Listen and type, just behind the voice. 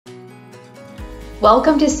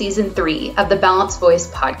Welcome to Season 3 of the Balanced Voice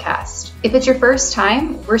podcast. If it's your first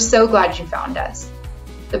time, we're so glad you found us.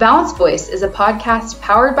 The Balanced Voice is a podcast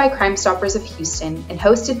powered by Crime Stoppers of Houston and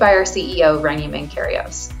hosted by our CEO,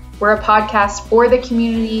 Rania. We're a podcast for the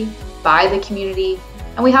community, by the community,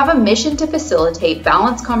 and we have a mission to facilitate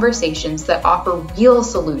balanced conversations that offer real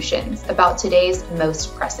solutions about today's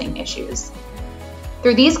most pressing issues.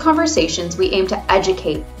 Through these conversations, we aim to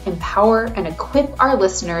educate, empower, and equip our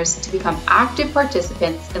listeners to become active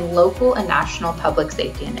participants in local and national public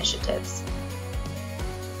safety initiatives.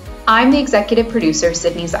 I'm the executive producer,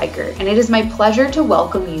 Sydney Zeiker, and it is my pleasure to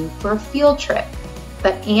welcome you for a field trip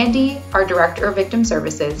that Andy, our Director of Victim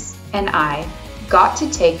Services, and I got to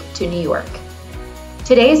take to New York.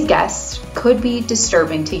 Today's guest could be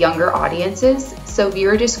disturbing to younger audiences, so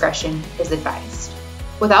viewer discretion is advised.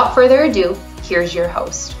 Without further ado, here's your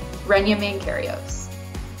host, Rania.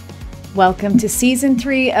 Welcome to Season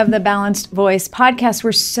 3 of the Balanced Voice podcast.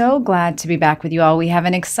 We're so glad to be back with you all. We have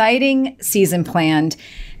an exciting season planned,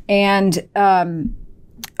 and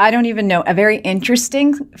I don't even know, a very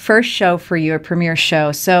interesting first show for you, a premiere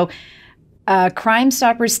show. So Crime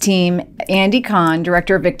Stoppers team, Andy Kahan,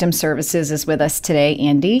 Director of Victim Services, is with us today.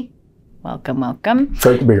 Andy, welcome.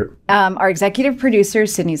 Great to be here. Our executive producer,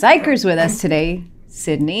 Sydney Zeiker, is with us today.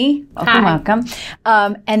 Sydney, welcome.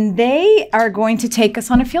 And they are going to take us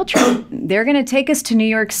on a field trip. They're going to take us to New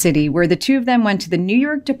York City, where the two of them went to the New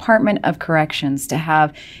York Department of Corrections to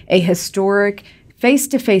have a historic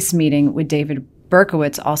face-to-face meeting with David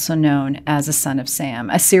Berkowitz, also known as a Son of Sam,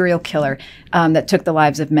 a serial killer that took the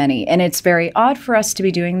lives of many. And it's very odd for us to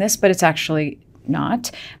be doing this, but it's actually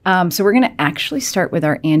not. So we're going to actually start with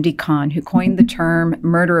our Andy Kahan, who coined the term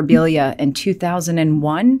murderabilia in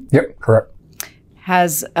 2001. Yep, correct.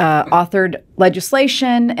 Has authored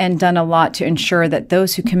legislation and done a lot to ensure that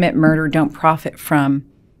those who commit murder don't profit from...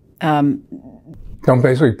 don't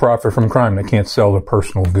basically profit from crime. They can't sell their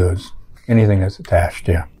personal goods. Anything that's attached,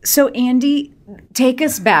 yeah. So, Andy, take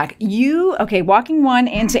us back. Walking one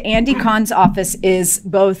into Andy Kahan's office is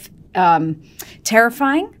both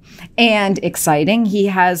terrifying and exciting. He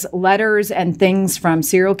has letters and things from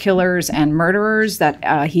serial killers and murderers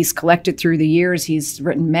that he's collected through the years. He's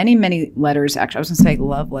written many letters. Actually, I was going to say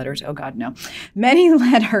love letters. Oh, God, no. Many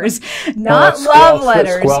letters, not love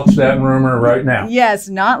letters. Squelch that rumor right now. Yes,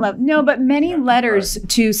 not love. No, but many letters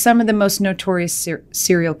to some of the most notorious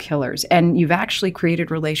serial killers. And you've actually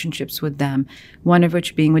created relationships with them, one of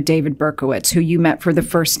which being with David Berkowitz, who you met for the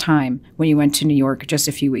first time when you went to New York just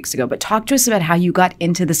a few weeks ago. But talk to us about how you got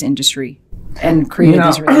into this industry and created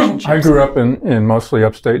these relationships. I grew up in mostly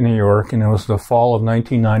upstate New York, and it was the fall of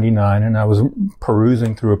 1999, and I was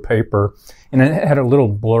perusing through a paper, and it had a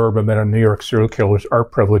little blurb about a New York serial killer's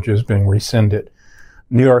art privileges being rescinded.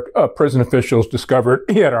 New York prison officials discovered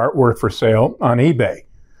he had artwork for sale on eBay,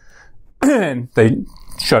 and they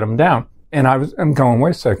shut him down. And I'm going,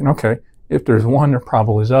 wait a second, okay, if there's one, there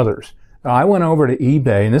probably is others. I went over to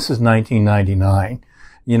eBay, and this is 1999,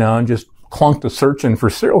 and just clunked a search in for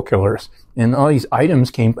serial killers, and all these items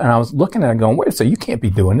came, and I was looking at it going, wait a second, you can't be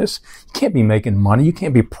doing this. You can't be making money. You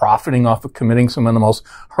can't be profiting off of committing some of the most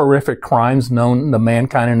horrific crimes known to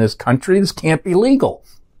mankind in this country. This can't be legal.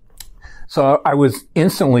 So I was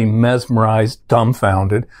instantly mesmerized,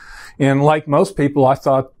 dumbfounded, and like most people, I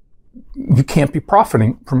thought, you can't be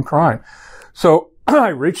profiting from crime. So I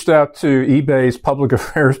reached out to eBay's public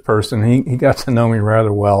affairs person. He got to know me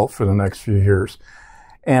rather well for the next few years.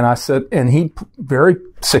 And I said, and he very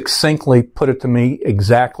succinctly put it to me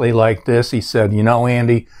exactly like this. He said,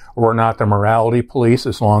 Andy, we're not the morality police.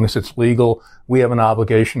 As long as it's legal, we have an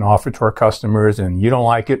obligation to offer to our customers, and you don't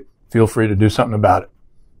like it, feel free to do something about it.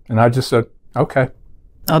 And I just said, okay.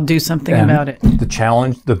 I'll do something about it. The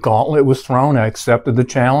challenge, the gauntlet was thrown. I accepted the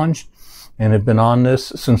challenge and have been on this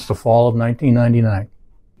since the fall of 1999.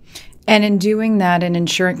 And in doing that and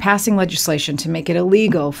passing legislation to make it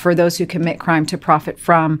illegal for those who commit crime to profit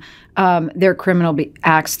from their criminal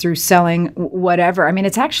acts through selling whatever. I mean,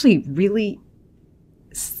 it's actually really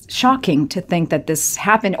shocking to think that this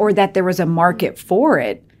happened or that there was a market for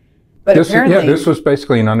it. But this was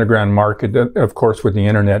basically an underground market that, of course, with the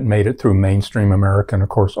internet, made it through mainstream America and, of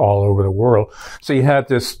course, all over the world. So you had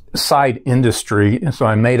this side industry, and so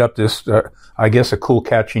I made up this, I guess, a cool,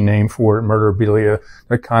 catchy name for it, murderabilia,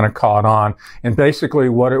 that kind of caught on. And basically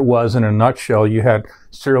what it was, in a nutshell, you had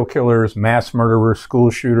serial killers, mass murderers, school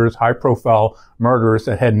shooters, high-profile murderers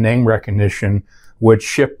that had name recognition, which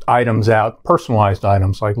shipped items out, personalized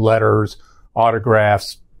items like letters,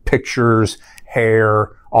 autographs, pictures,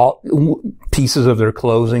 hair, all pieces of their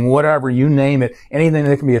clothing, whatever, you name it, anything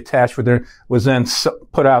that can be attached with it was then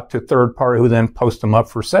put out to third party who then post them up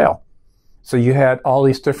for sale. So you had all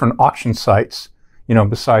these different auction sites, you know,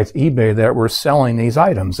 besides eBay that were selling these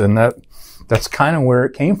items. And that's kind of where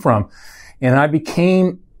it came from. And I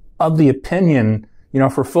became of the opinion, you know,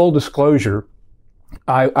 for full disclosure,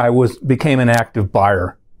 I became an active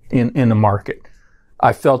buyer in the market.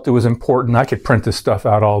 I felt it was important. I could print this stuff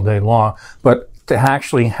out all day long, but to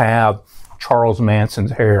actually have Charles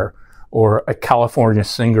Manson's hair, or a California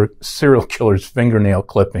serial killer's fingernail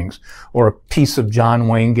clippings, or a piece of John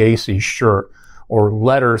Wayne Gacy's shirt, or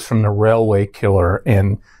letters from the railway killer,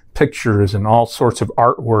 and pictures and all sorts of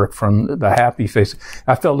artwork from the Happy Face,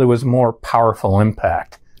 I felt it was more powerful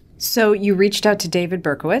impact. So you reached out to David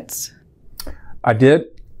Berkowitz? I did.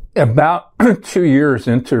 About 2 years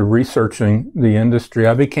into researching the industry,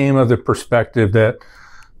 I became of the perspective that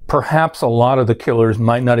perhaps a lot of the killers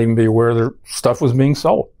might not even be aware their stuff was being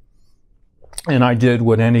sold. And I did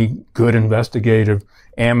what any good investigative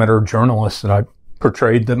amateur journalist that I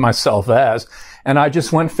portrayed myself as, and I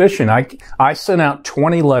just went fishing. I sent out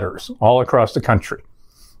 20 letters all across the country.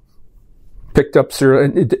 Picked up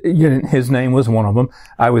his name was one of them.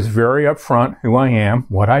 I was very upfront who I am,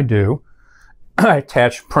 what I do. I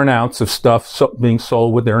attached printouts of stuff being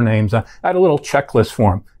sold with their names. I had a little checklist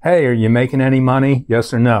for them. Hey, are you making any money?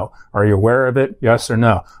 Yes or no? Are you aware of it? Yes or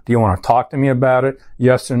no? Do you want to talk to me about it?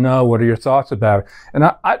 Yes or no? What are your thoughts about it? And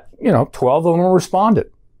I 12 of them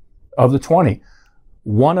responded of the 20.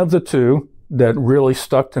 One of the two that really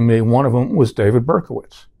stuck to me, one of them was David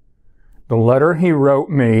Berkowitz. The letter he wrote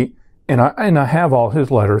me, and I have all his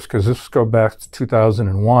letters because this goes back to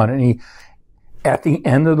 2001, and he, at the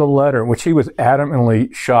end of the letter, which he was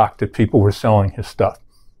adamantly shocked that people were selling his stuff,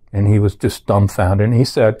 and he was just dumbfounded. And he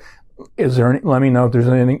said, let me know if there's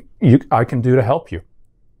anything I can do to help you.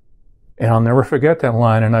 And I'll never forget that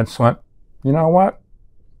line. And I just went, you know what?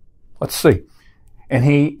 Let's see.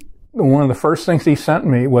 And one of the first things he sent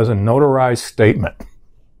me was a notarized statement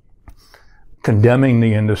condemning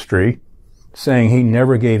the industry, saying he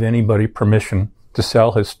never gave anybody permission to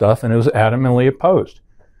sell his stuff, and it was adamantly opposed.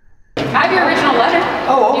 I have your original letter.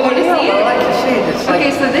 Oh, okay. You want to see it? I'd like to see it. It's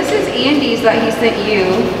okay, so this is Andy's that he sent you.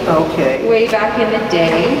 Okay. Way back in the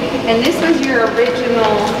day, and this was your original.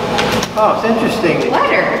 Oh, it's interesting.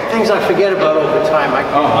 Letter. Things I forget about over time.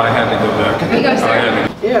 I had to go back. You go, sir.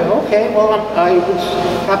 Yeah. Okay. Well, I was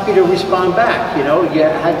happy to respond back. You know, you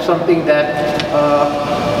had something that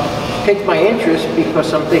piqued my interest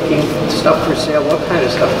because I'm thinking stuff for sale. What kind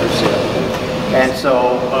of stuff for sale? And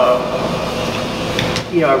so.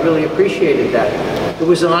 I really appreciated that. It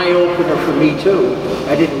was an eye-opener for me, too.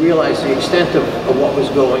 I didn't realize the extent of what was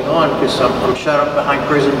going on because I'm shut up behind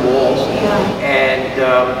prison walls. And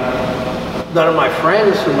none of my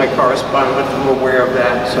friends whom I correspond with were aware of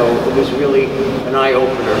that. So it was really an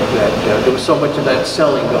eye-opener that there was so much of that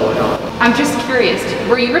selling going on. I'm just curious,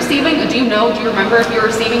 were you receiving, do you remember if you were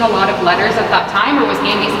receiving a lot of letters at that time, or was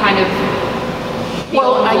Andy's kind of...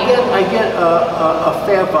 Well, I get a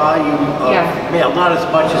fair volume of mail, not as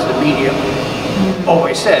much as the media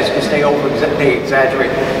always says, because they exaggerate.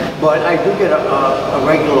 But I do get a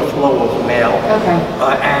regular flow of mail,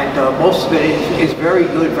 and most of it is very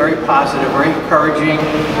good, very positive, very encouraging,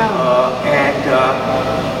 and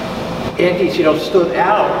Andy's, stood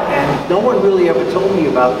out, and no one really ever told me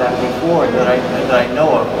about that before that I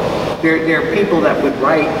know of. There are people that would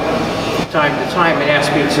write from time to time and ask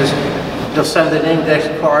me, they'll send an index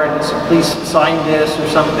card and say, please sign this or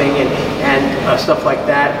something, and stuff like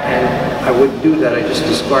that. And I wouldn't do that. I just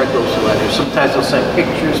discard those letters. Sometimes they'll send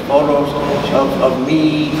pictures, photos of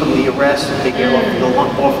me from the arrest that they get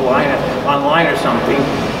online or something.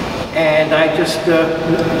 And I just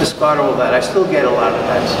discard all that. I still get a lot of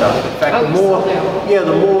that stuff. In fact,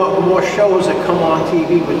 the more shows that come on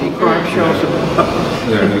TV with the crime shows.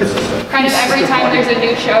 Kind of every time there's a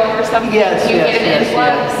new show or something, you get an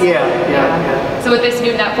influx? Yeah. So with this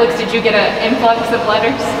new Netflix, did you get an influx of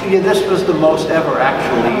letters? Yeah, this was the most ever,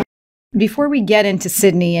 actually. Before we get into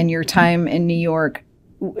Sydney and your time in New York,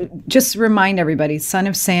 just remind everybody, Son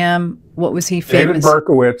of Sam, what was he famous? David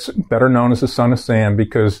Berkowitz, better known as the Son of Sam,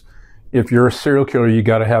 because if you're a serial killer, you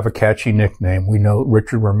got to have a catchy nickname. We know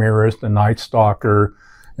Richard Ramirez, the Night Stalker,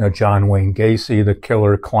 John Wayne Gacy, the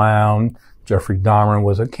Killer Clown, Jeffrey Dahmer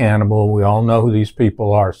was a cannibal. We all know who these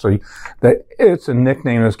people are. So it's a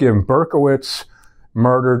nickname that's given. Berkowitz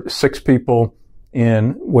murdered 6 people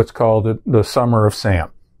in what's called the Summer of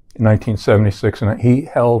Sam in 1976, and he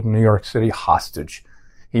held New York City hostage.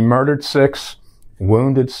 He murdered 6,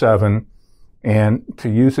 wounded 7. And to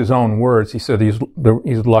use his own words, he said he's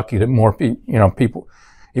lucky that more people,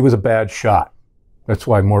 he was a bad shot. That's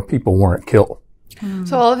why more people weren't killed.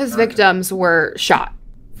 So all of his victims were shot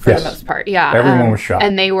for the most part. Yeah. Everyone was shot.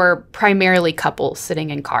 And they were primarily couples sitting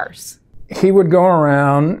in cars. He would go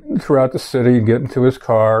around throughout the city, get into his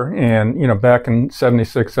car, and, back in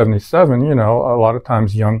 76, 77, a lot of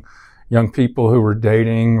times young people who were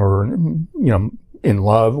dating or, in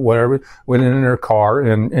love, whatever, went in their car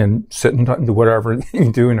and sit and do whatever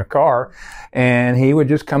you do in a car, and he would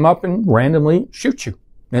just come up and randomly shoot you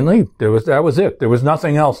and leave. That was it. There was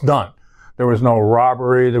nothing else done. There was no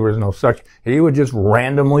robbery. There was no such. He would just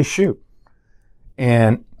randomly shoot.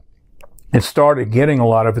 And it started getting a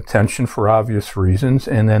lot of attention for obvious reasons,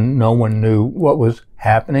 and then no one knew what was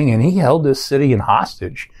happening, and he held this city in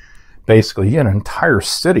hostage. Basically, you had an entire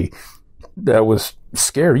city that was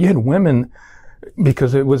scared. You had women,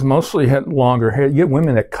 because it was mostly had longer hair, you had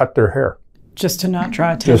women that cut their hair. Just to not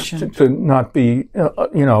draw attention. Just to not be,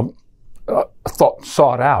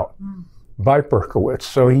 sought out by Berkowitz.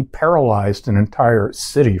 So he paralyzed an entire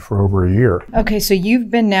city for over a year. Okay, so you've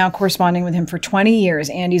been now corresponding with him for 20 years.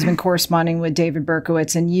 Andy's been corresponding with David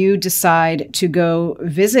Berkowitz, and you decide to go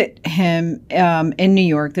visit him in New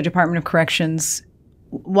York, the Department of Corrections.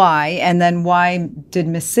 Why? And then why did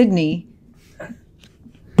Miss Sydney,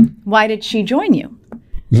 why did she join you?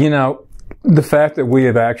 The fact that we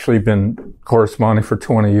have actually been corresponding for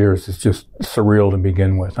 20 years is just surreal to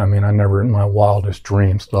begin with. I mean, I never in my wildest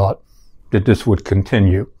dreams thought that this would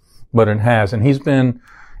continue, but it has. And he's been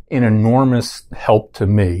an enormous help to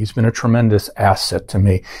me. He's been a tremendous asset to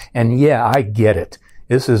me. And yeah, I get it.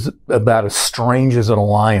 This is about as strange as an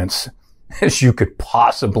alliance as you could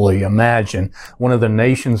possibly imagine. One of the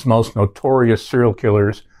nation's most notorious serial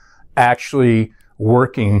killers actually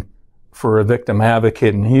working for a victim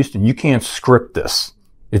advocate in Houston. You can't script this.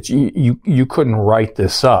 You couldn't write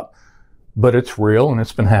this up. But it's real, and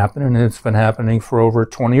it's been happening, and it's been happening for over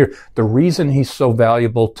 20 years. The reason he's so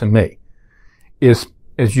valuable to me is,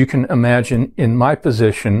 as you can imagine, in my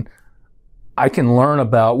position, I can learn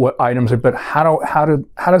about what items are, but how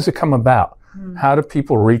does it come about? How do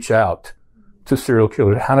people reach out to serial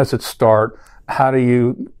killers? How does it start? How do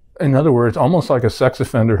you, in other words, almost like a sex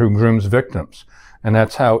offender who grooms victims. And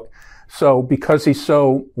that's how, so because he's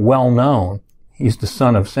so well known, he's the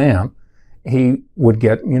son of Sam, he would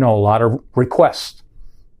get, a lot of requests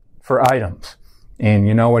for items. And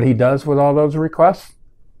you know what he does with all those requests?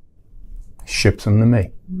 Ships them to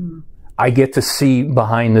me. I get to see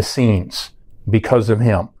behind the scenes because of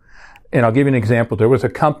him. And I'll give you an example. There was a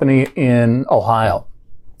company in Ohio,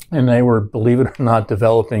 and they were, believe it or not,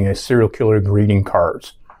 developing a serial killer greeting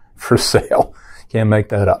cards for sale. Can't make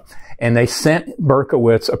that up. And they sent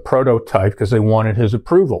Berkowitz a prototype because they wanted his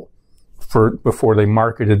approval before they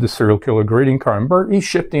marketed the serial killer greeting card. And he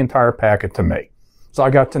shipped the entire packet to me. So I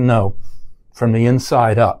got to know from the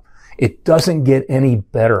inside up. It doesn't get any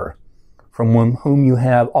better from whom you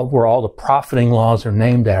have, where all the profiting laws are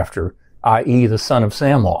named after, i.e. the son of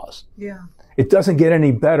Sam laws. Yeah. It doesn't get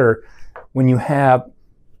any better when you have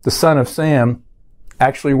the son of Sam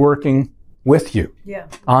actually working with you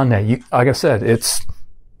on that. Like I said,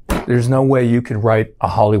 there's no way you could write a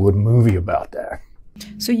Hollywood movie about that.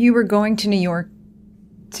 So you were going to New York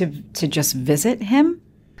to just visit him?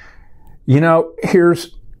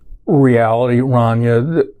 Here's reality,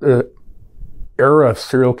 Rania. The era of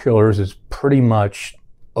serial killers is pretty much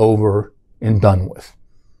over and done with.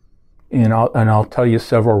 And I'll tell you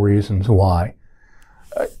several reasons why.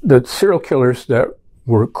 The serial killers that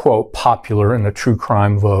were, quote, popular in the true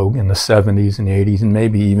crime vogue in the 70s and 80s, and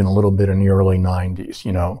maybe even a little bit in the early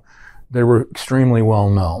 90s, they were extremely well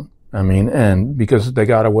known. I mean, and because they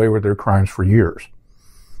got away with their crimes for years.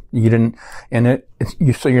 You didn't, and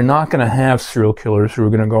so you're not going to have serial killers who are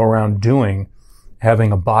going to go around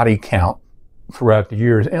having a body count throughout the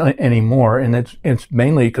years anymore. And it's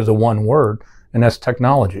mainly because of one word, and that's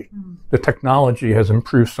technology. The technology has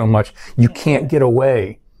improved so much. You can't get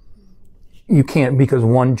away. You can't, because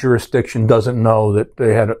one jurisdiction doesn't know that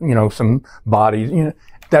they had, some bodies.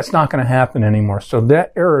 That's not going to happen anymore. So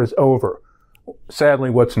that era is over. Sadly,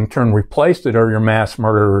 what's in turn replaced it are your mass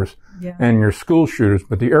murderers and your school shooters.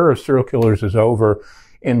 But the era of serial killers is over,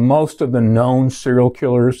 and most of the known serial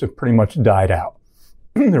killers have pretty much died out.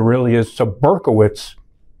 There really is. So Berkowitz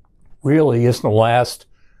really is the last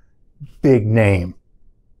big name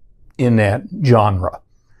in that genre.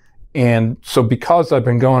 And so because I've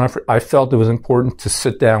been going on, I felt it was important to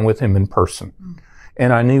sit down with him in person.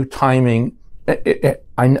 And I knew timing,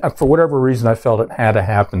 for whatever reason, I felt it had to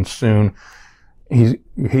happen soon.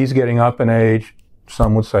 He's getting up in age.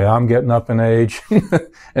 Some would say I'm getting up in age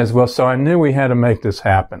as well. So I knew we had to make this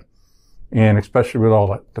happen. And especially with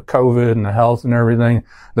all the COVID and the health and everything,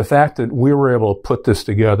 the fact that we were able to put this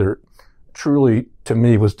together truly, to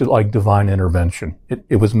me, was like divine intervention.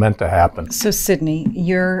 It was meant to happen. So, Sydney,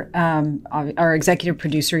 you're our executive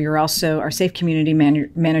producer. You're also our safe community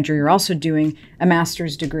manager. You're also doing a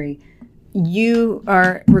master's degree. You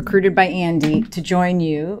are recruited by Andy to join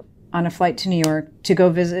you on a flight to New York to go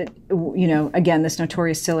visit, again, this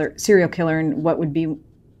notorious serial killer in what would be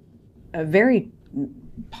a very,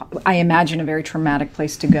 I imagine, a very traumatic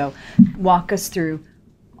place to go. Walk us through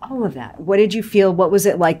all of that. What did you feel? What was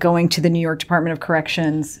it like going to the New York Department of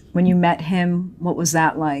Corrections when you met him? What was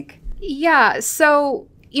that like? Yeah. So,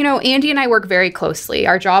 Andy and I work very closely.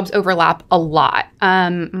 Our jobs overlap a lot.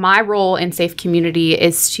 My role in Safe Community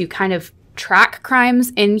is to kind of track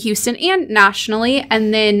crimes in Houston and nationally,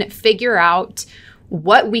 and then figure out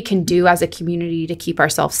what we can do as a community to keep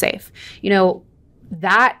ourselves safe.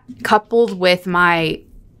 That coupled with my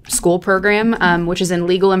school program, which is in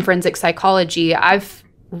legal and forensic psychology, I've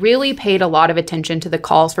really paid a lot of attention to the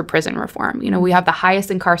calls for prison reform. We have the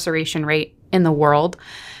highest incarceration rate in the world.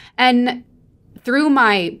 And through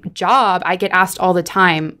my job, I get asked all the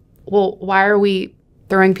time, well, why are we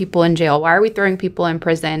throwing people in jail? Why are we throwing people in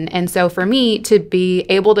prison? And so for me to be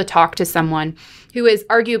able to talk to someone who is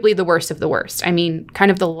arguably the worst of the worst, I mean,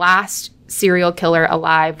 kind of the last serial killer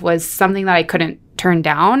alive, was something that I couldn't turn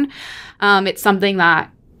down. It's something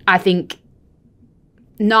that I think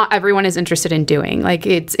not everyone is interested in doing. Like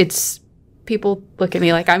it's people look at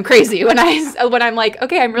me like I'm crazy when I'm like,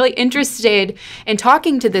 okay, I'm really interested in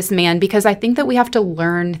talking to this man, because I think that we have to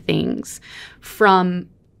learn things from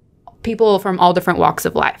people from all different walks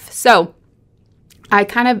of life. So I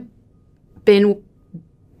kind of been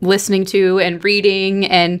listening to and reading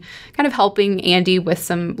and kind of helping Andy with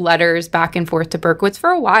some letters back and forth to Berkowitz for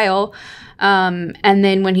a while. And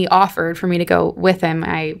then when he offered for me to go with him,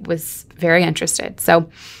 I was very interested. So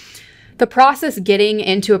the process getting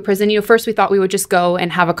into a prison, first we thought we would just go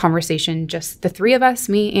and have a conversation, just the three of us,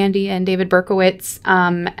 me, Andy, and David Berkowitz.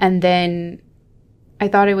 And then I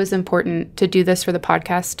thought it was important to do this for the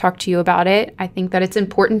podcast, talk to you about it. I think that it's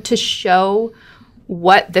important to show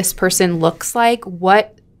what this person looks like,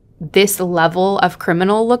 what this level of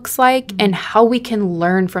criminal looks like, and how we can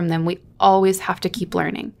learn from them. We always have to keep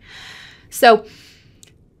learning. So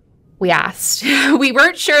we asked. We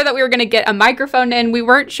weren't sure that we were going to get a microphone in. We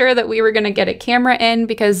weren't sure that we were going to get a camera in,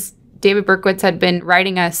 because David Berkowitz had been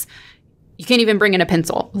writing us, you can't even bring in a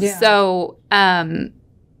pencil. Yeah. So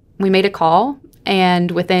we made a call. And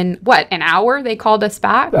within, an hour, they called us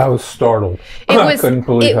back. I was startled. I couldn't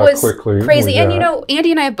believe how quickly. Crazy. And, Andy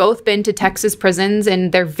and I have both been to Texas prisons,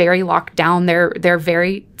 and they're very locked down. They're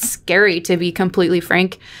very scary, to be completely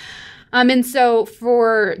frank. And so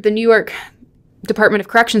for the New York Department of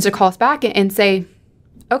Corrections to call us back and say,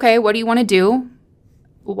 okay, what do you want to do?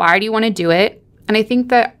 Why do you want to do it? And I think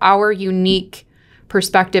that our unique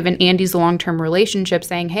perspective in Andy's long-term relationship,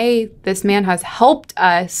 saying, hey, this man has helped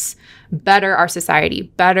us better our society,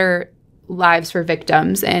 better lives for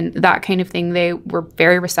victims, and that kind of thing. They were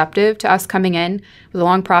very receptive to us coming in. It was a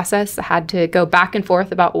long process. I had to go back and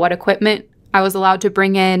forth about what equipment I was allowed to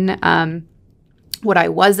bring in, what I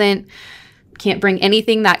wasn't. Can't bring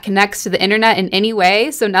anything that connects to the internet in any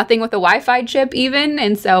way, so nothing with a Wi-Fi chip even.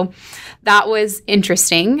 And so that was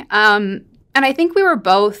interesting. And I think we were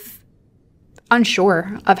both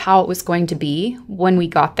unsure of how it was going to be when we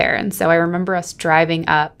got there. And so I remember us driving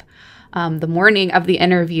up the morning of the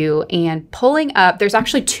interview and pulling up. There's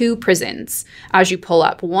actually two prisons as you pull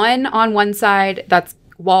up. One on one side, that's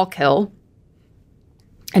Wallkill,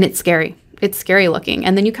 and it's scary. It's scary looking.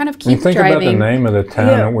 And then you kind of keep think driving. Think about the name of the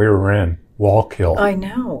town that we were in, Wallkill. I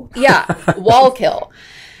know. Yeah, Wallkill.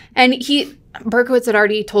 And Berkowitz had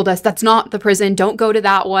already told us, that's not the prison. Don't go to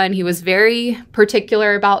that one. He was very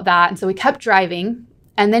particular about that. And so we kept driving.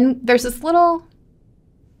 And then there's this little,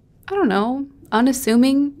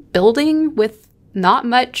 unassuming building with not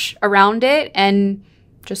much around it and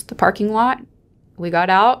just the parking lot. We got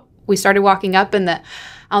out. We started walking up, and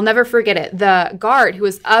I'll never forget it. The guard who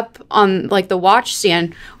was up on the watch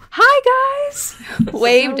stand, hi guys,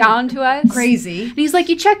 waved down to us. Crazy. And he's like,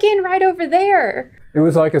 you check in right over there. It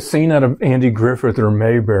was like a scene out of Andy Griffith or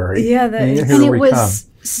Mayberry. Yeah, and it was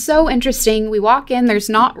so interesting. We walk in, there's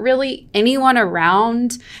not really anyone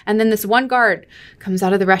around, and then this one guard comes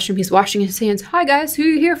out of the restroom. He's washing his hands. Hi guys, who are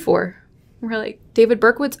you here for? We're like, David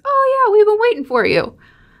Berkowitz. Oh yeah, we've been waiting for you.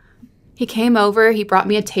 He came over. He brought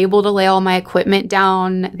me a table to lay all my equipment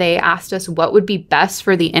down. They asked us what would be best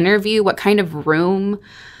for the interview, what kind of room.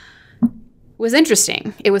 It was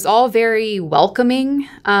interesting. It was all very welcoming.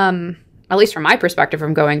 At least from my perspective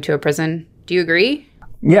from going to a prison. Do you agree?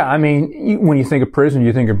 Yeah, I mean, when you think of prison,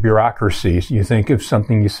 you think of bureaucracies. You think of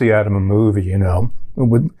something you see out of a movie,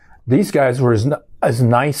 these guys were as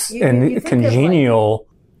nice and congenial.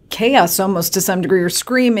 Chaos almost to some degree, or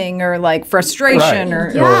screaming, or like frustration,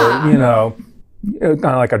 right. or you know, kind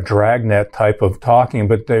of like a dragnet type of talking.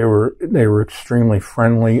 But they were extremely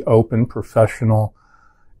friendly, open, professional,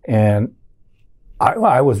 and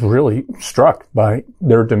I was really struck by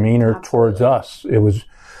their demeanor towards us. It was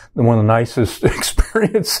one of the nicest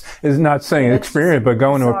experience. Is not saying experience, but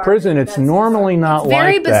going bizarre. To a prison, it's normally not like that.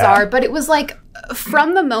 Very bizarre, but it was like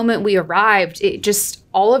from the moment we arrived, it just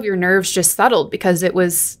all of your nerves just settled because it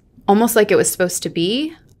was almost like it was supposed to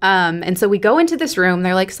be. And so we go into this room.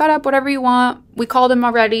 They're like, set up whatever you want. We called him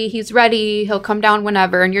already. He's ready. He'll come down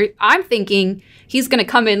whenever. And I'm thinking he's going to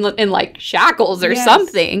come in like shackles or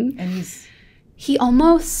something. And he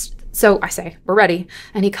almost, so I say, we're ready.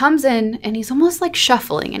 And he comes in and he's almost like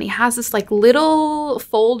shuffling. And he has this like little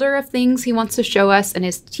folder of things he wants to show us and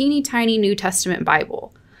his teeny tiny New Testament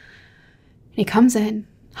Bible. And he comes in,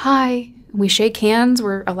 hi. We shake hands.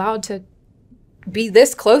 We're allowed to be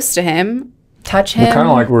this close to him, touch him. Kind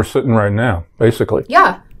of like we're sitting right now, basically.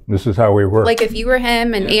 Yeah. This is how we work. Like if you were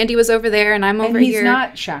him and Andy was over there and I'm over here. He's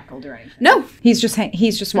not shackled or anything. No. He's just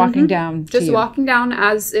walking down to Just walking down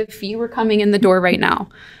as if you were coming in the door right now.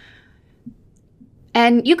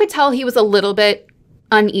 And you could tell he was a little bit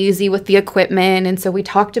uneasy with the equipment. And so we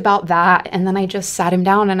talked about that. And then I just sat him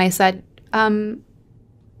down and I said,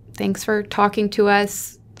 thanks for talking to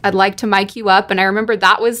us. I'd like to mic you up. And I remember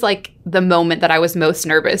that was like the moment that I was most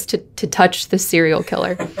nervous to touch the serial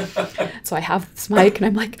killer. So I have this mic and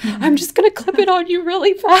I'm like, I'm just going to clip it on you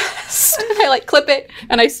really fast. And I like clip it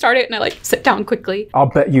and I start it and I like sit down quickly. I'll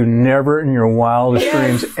bet you never in your wildest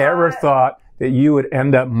dreams ever thought that you would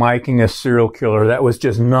end up miking a serial killer. That was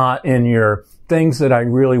just not in your things that I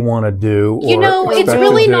really want to do. You know, it's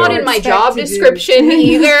really not in my job description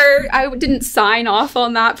either. I didn't sign off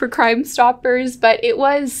on that for Crime Stoppers, but it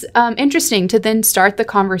was interesting to then start the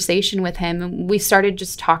conversation with him. And we started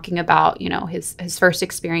just talking about, you know, his first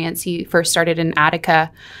experience. He first started in Attica,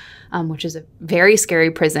 which is a very scary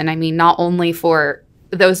prison. I mean, not only for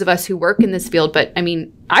those of us who work in this field, but I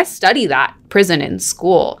mean, I study that prison in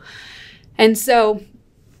school. And so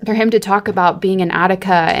for him to talk about being in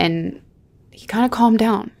Attica, and he kind of calmed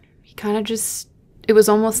down. He kind of just, it was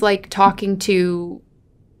almost like talking to,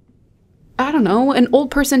 I don't know, an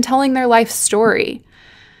old person telling their life story.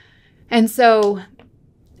 And so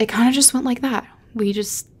it kind of just went like that. We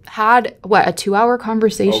just had, a 2-hour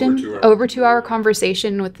conversation? Over 2-hour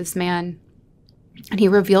conversation with this man. And he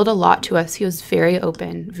revealed a lot to us. He was very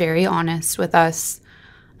open, very honest with us.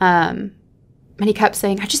 And he kept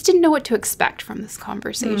saying, I just didn't know what to expect from this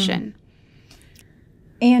conversation.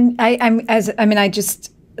 And in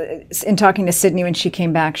talking to Sydney when she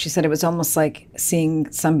came back, she said it was almost like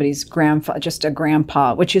seeing somebody's just a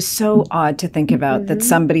grandpa, which is so odd to think about, that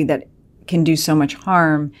somebody that can do so much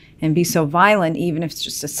harm and be so violent, even if it's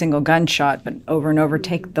just a single gunshot, but over and over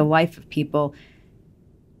take the life of people,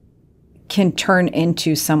 can turn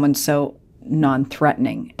into someone so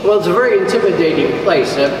non-threatening. Well, it's a very intimidating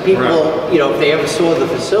place. People, you know, if they ever saw the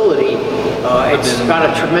facility, it's got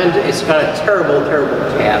a terrible, terrible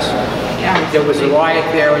task. Yeah. There was a riot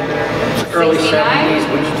there in the early 70s,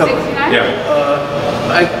 which took, I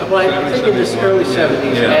think in the early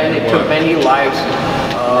 70s, and it took many lives.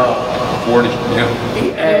 40,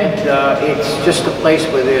 And it's just a place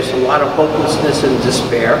where there's a lot of hopelessness and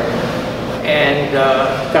despair. And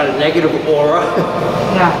got a negative aura.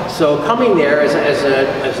 So coming there as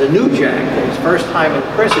a new Jack, his first time in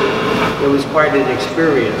prison, it was quite an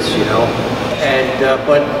experience, you know. And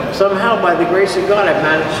but somehow, by the grace of God, I've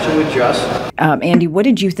managed to adjust. Andy, what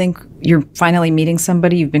did you think? You're finally meeting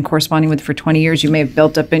somebody you've been corresponding with for 20 years. You may have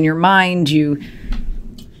built up in your mind.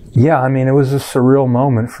 Yeah, I mean, it was a surreal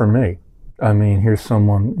moment for me. I mean, here's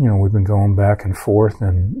someone, you know, we've been going back and forth,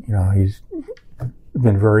 and you know, he's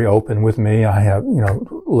been very open with me. I have, you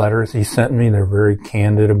know, letters he sent me. They're very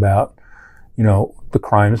candid about, you know, the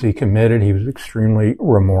crimes he committed. He was extremely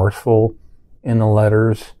remorseful in the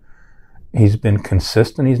letters. He's been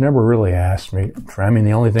consistent. He's never really asked me. I mean,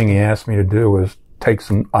 the only thing he asked me to do was take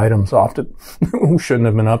some items off that shouldn't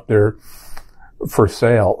have been up there for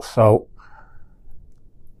sale. So,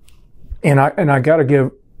 I got to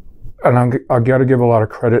give a lot of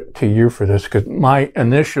credit to you for this, because my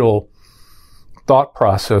initial thought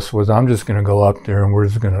process was, I'm just going to go up there and we're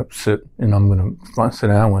just going to sit and I'm going to sit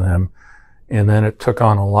down with him. And then it took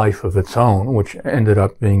on a life of its own, which ended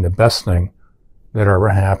up being the best thing that ever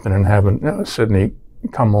happened. And having Sydney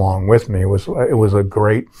come along with me it was a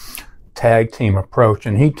great tag team approach.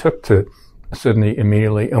 And he took to Sydney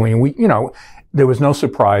immediately. I mean, there was no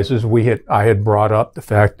surprises. I had brought up the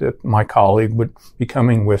fact that my colleague would be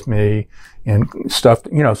coming with me and stuff,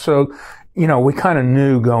 so, we kind of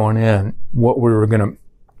knew going in what we were going to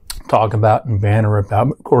talk about and banter about.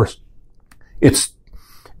 But of course, it's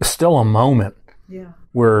still a moment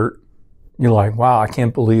where you're like, wow, I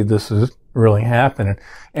can't believe this is really happening.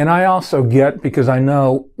 And I also get, because I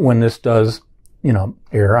know when this does,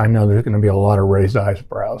 air, I know there's going to be a lot of raised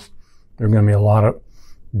eyebrows. There's going to be a lot of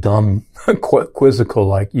dumb, quizzical,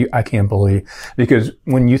 like, I can't believe. Because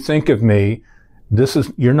when you think of me,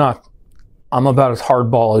 I'm about as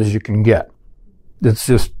hardball as you can get. It's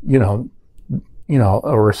just,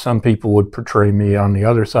 or some people would portray me on the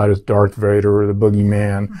other side as Darth Vader or the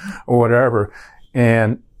boogeyman or whatever.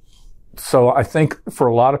 And so I think for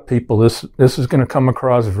a lot of people, this is going to come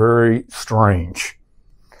across very strange.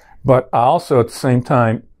 But I also, at the same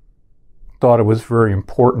time, thought it was very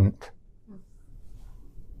important.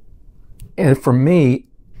 And for me,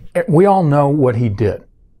 we all know what he did.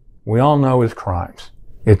 We all know his crimes.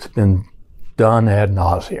 It's been done ad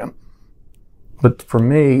nauseum. But for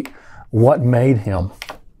me, what made him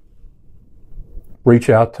reach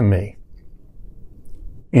out to me,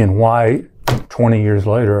 and why 20 years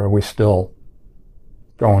later are we still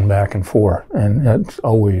going back and forth? And it's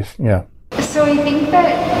always, So I think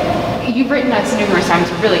that you've written us numerous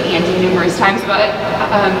times, really Andy numerous times,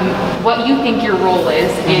 about what you think your role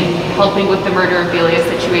is in helping with the murderabilia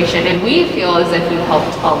situation, and we feel as if you've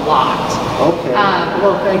helped a lot. Okay.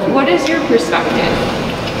 Well, thank you. What is your perspective?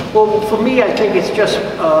 Well, for me, I think it's just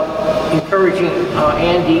encouraging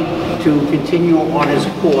Andy to continue on his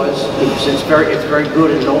cause, because it's very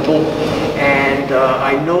good and noble. And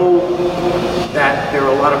I know that there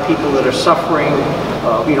are a lot of people that are suffering,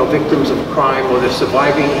 victims of crime, or they're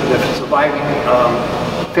surviving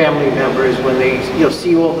family members when they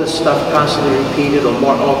see all this stuff constantly repeated or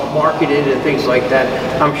marketed and things like that.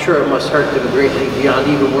 I'm sure it must hurt them greatly beyond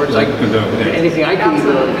even words anything I can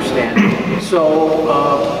even understand. So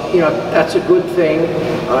that's a good thing.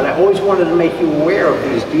 And I always wanted to make you aware of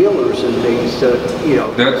these dealers and things.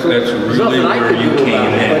 That's really where you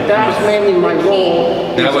came in. But that was mainly my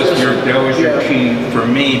role. That was your key for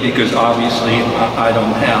me, because obviously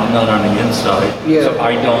I'm not on the inside, so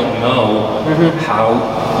I don't know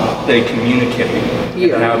how they communicate,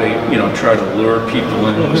 and how they try to lure people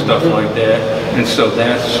in and stuff like that. And so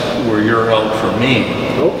that's where your help for me,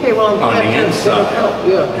 okay, well, on the inside,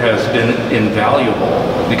 has been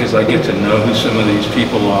invaluable, because I get to know who some of these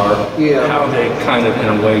people are, how they kind of, in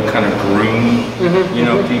a way, kind of groom,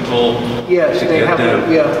 people to get them.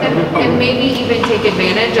 And maybe even take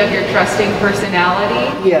advantage of your trusting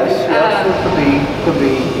personality. Yes, could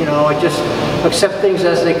be. I just accept things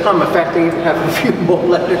as they come. In fact, I even have a few more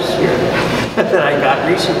letters here that I got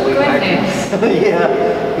recently. But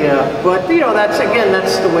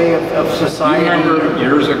that's the way of society. You remember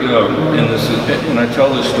years ago, and I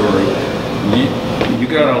tell this story, you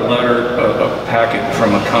got a letter, a packet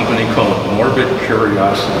from a company called Morbid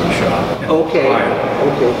Curiosity Shop in Ohio.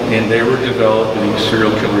 And they were developing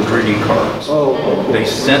serial killer greeting cards. They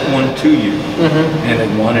sent one to you, and they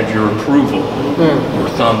wanted your approval or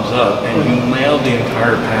thumbs up, and you mailed the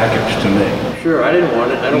entire package to me. Sure, I didn't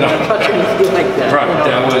want it. I don't want to touch anything like that. Right,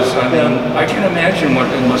 that was, I can imagine what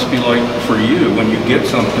it must be like for you when you get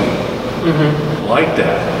something like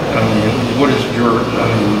that. What is you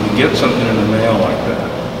get something in the mail like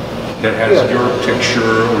that has your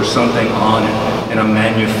picture or something on it in a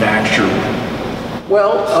manufactured.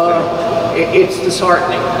 Well, it's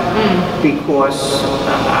disheartening because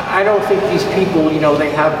I don't think these people,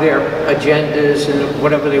 they have their agendas and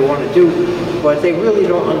whatever they want to do, but they really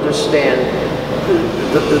don't understand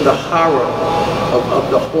the horror of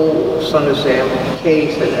the whole Son of Sam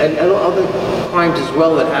case and other crimes as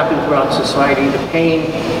well that happen throughout society, the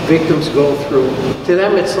pain victims go through. To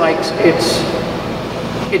them, it's like,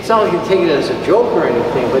 it's not like you take it as a joke or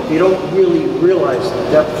anything, but you don't really realize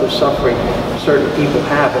the depth of suffering certain people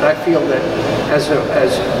have. And I feel that as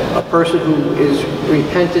a person who is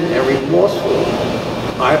repentant and remorseful,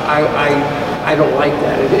 I don't like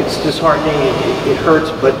that. It's disheartening, it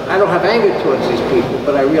hurts, but I don't have anger towards these people,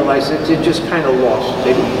 but I realize that they're just kind of lost,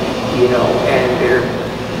 and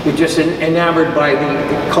they're just enamored by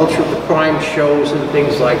the culture of the crime shows and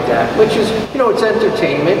things like that, which is, it's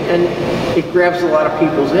entertainment and it grabs a lot of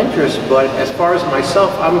people's interest, but as far as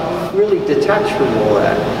myself, I'm really detached from all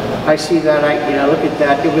that. I see that, I look at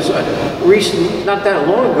that. It was recent, not that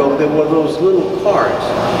long ago, there were those little cards,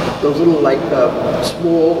 those little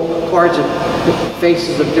small cards of the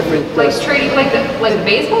faces of different... Trading, like the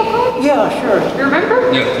baseball card? Yeah, sure. You remember?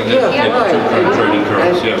 Right. Trading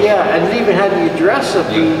cards. yes. Yeah, and it even had the address of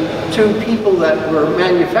the two people that were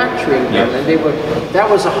manufacturing them, and that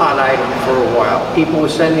was a hot item for a while. People were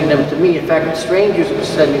sending them to me. In fact, strangers were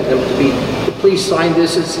sending them to me. Please sign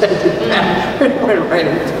this and send it back. It went right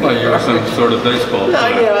into Well, you're some sort of baseball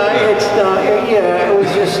player. It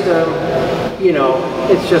was just, you know,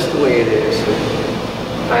 it's just the way it is.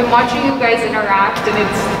 I'm watching you guys interact, and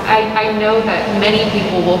I know that many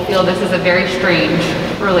people will feel this is a very strange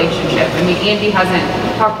relationship. I mean, Andy hasn't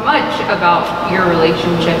talked much about your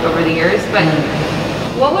relationship over the years, but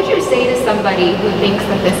what would you say to somebody who thinks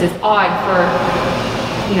that this is odd for,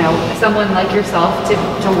 you know, someone like yourself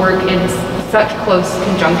to work in such close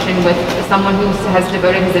conjunction with someone who has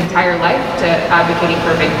devoted his entire life to advocating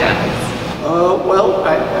for victims? Well,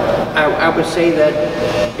 I would say that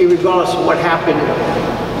regardless of what happened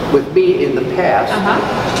with me in the past,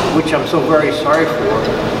 which I'm so very sorry for,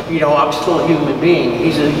 you know, I'm still a human being.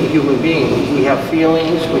 He's a human being. We have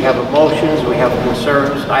feelings, we have emotions, we have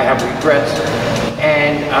concerns, I have regrets.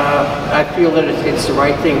 And I feel that it's the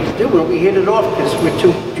right thing to do. And we hit it off because we're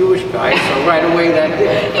two Jewish guys, so right away that...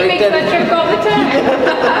 He makes that joke all the time.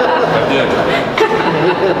 I did.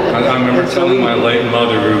 I remember telling my late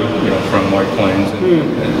mother, who, you know, from White Plains,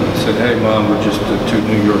 and I said, hey, Mom, we're just two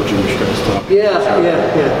New York Jewish guys talking. Yeah.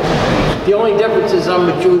 The only difference is I'm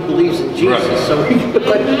a Jew who believes in Jesus, so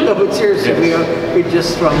but seriously, we're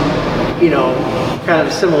just from, you know, kind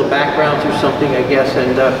of similar backgrounds or something, I guess,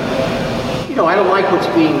 and you know, I don't like what's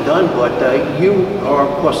being done, but you are,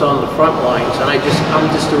 of course, on the front lines, and I'm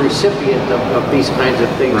just a recipient of these kinds of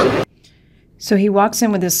things. Right. So he walks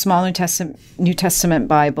in with his small New Testament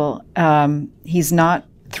Bible. He's not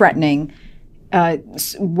threatening.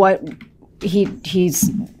 What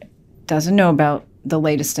he's doesn't know about the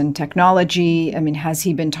latest in technology. I mean, has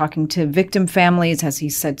he been talking to victim families? Has he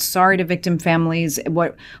said sorry to victim families?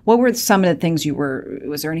 What were some of the things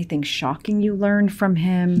was there anything shocking you learned from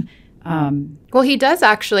him? Well, he does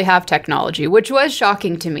actually have technology, which was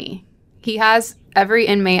shocking to me. Every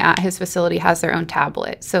inmate at his facility has their own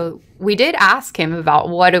tablet. So we did ask him about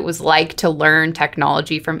what it was like to learn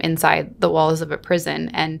technology from inside the walls of a prison.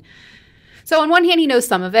 And so on one hand, he knows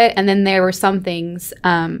some of it. And then there were some things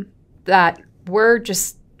that were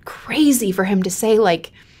just crazy for him to say.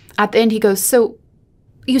 Like at the end, he goes, so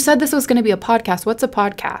you said this was going to be a podcast. What's a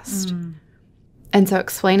podcast? And so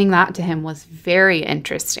explaining that to him was very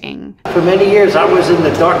interesting. For many years, I was in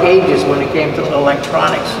the dark ages when it came to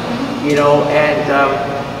electronics, you know, and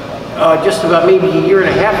just about maybe a year and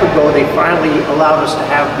a half ago, they finally allowed us to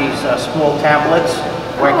have these small tablets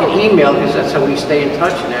where I can email, because that's how we stay in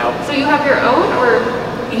touch now. So you have your own, or?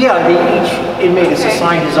 Yeah, each inmate is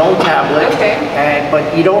assigned his own tablet, but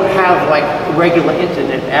you don't have like regular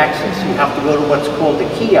internet access. You have to go to what's called the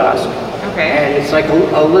kiosk. And it's like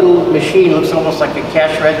a little machine, looks almost like a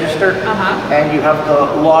cash register, and you have to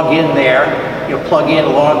log in there. You plug in,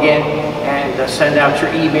 log in, and send out your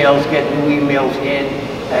emails, get new emails in,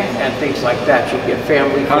 and things like that. You get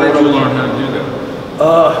family How photos. did you learn how to do that?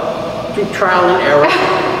 Through trial and error,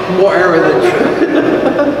 more error than true.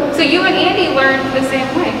 So you and Andy learned the same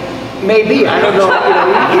way? Maybe, I don't know.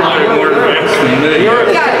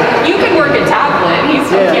 You can work a tablet. He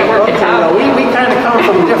still can't work a tablet. No, we kind of come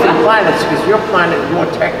from different planets, because your planet is more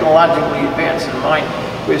technologically advanced than mine.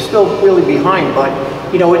 We're still really behind, but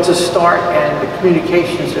you know, it's a start, and the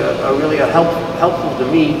communications are really helpful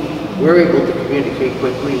to me. We're able to communicate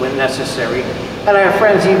quickly when necessary, and I have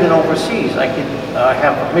friends even overseas. I can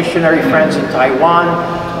have missionary friends in Taiwan,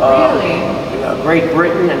 Great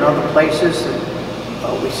Britain, and other places.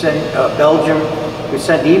 We send Belgium. We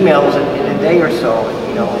send emails in a day or so. And,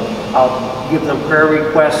 you know, I'll give them prayer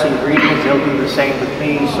requests and greetings. They'll do the same with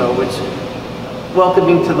me. So it's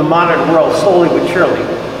welcoming to the modern world, slowly but surely.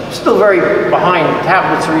 Still very behind. The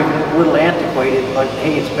tablets are even a little antiquated, but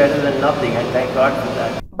hey, it's better than nothing. I thank God for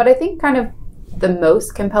that. But I think kind of the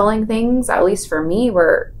most compelling things, at least for me,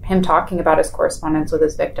 were him talking about his correspondence with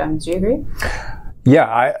his victims. Do you agree?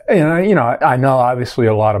 Yeah, I know obviously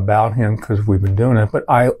a lot about him because we've been doing it, but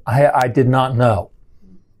I did not know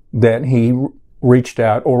that he reached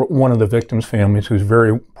out, or one of the victims' families, who's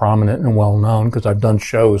very prominent and well known, because I've done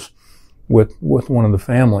shows with one of the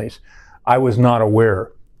families. I was not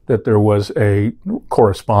aware that there was a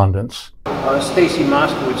correspondence. Stacy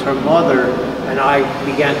Moskowitz, her mother, and I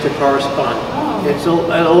began to correspond. It's a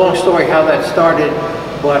long story how that started,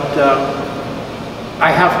 but I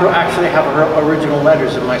have her original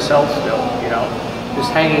letters in my cell still, you know,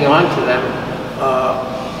 just hanging on to them.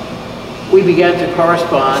 We began to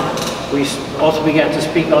correspond. We also began to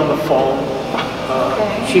speak on the phone.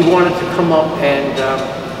 She wanted to come up and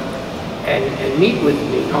meet with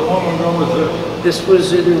me. How long ago was this? This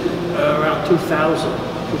was in around 2000,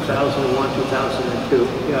 2001, 2002.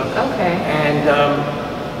 Yeah. Okay. And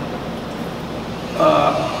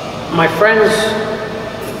my friends,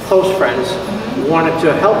 close friends, wanted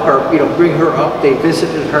to help her, bring her up. They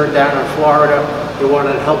visited her down in Florida. They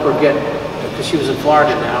wanted to help her because she was in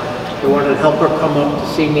Florida now. They wanted to help her come up to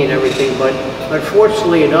see me and everything, but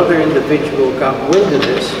unfortunately another individual got wind of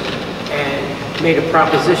this and made a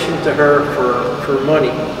proposition to her for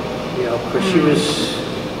money, because she was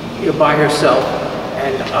by herself,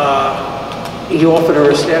 and he offered her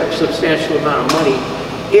a substantial amount of money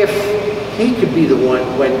if he could be the one,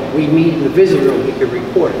 when we meet in the visiting room, he could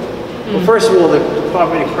report it. Well, first of all, the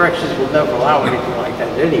Department of Corrections will never allow anything like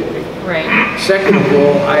that anyway. Right. Second of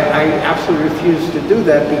all, I absolutely refuse to do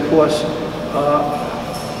that because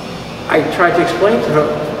I tried to explain to her,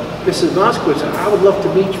 Mrs. Moskowitz, I would love to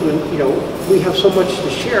meet you, and we have so much to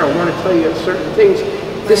share. I want to tell you certain things.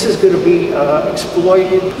 This is going to be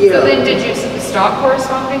exploited. So then, did you stop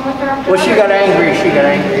corresponding with her after that? Well, she got angry. She got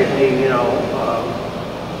angry at me,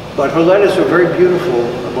 but her letters were very beautiful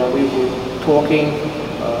when we were talking.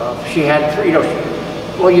 She had three,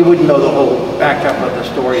 well, you wouldn't know the whole backup of the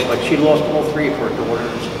story, but she lost all three of her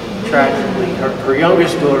daughters, tragically. Her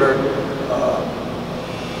youngest daughter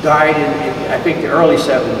died in, I think, the early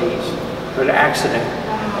 70s, in an accident.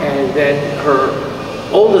 And then her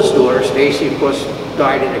oldest daughter, Stacy, of course,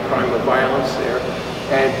 died in a crime of violence there.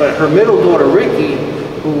 But her middle daughter, Ricky,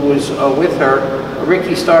 who was with her,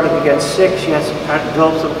 Ricky started to get sick. She had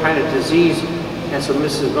developed some kind of disease. And so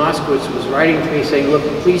Mrs. Moskowitz was writing to me saying, look,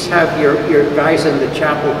 please have your guys in the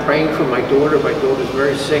chapel praying for my daughter. My daughter's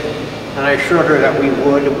very sick. And I assured her that we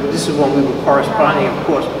would. This is when we were corresponding, of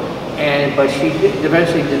course. But she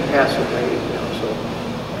eventually did pass away. So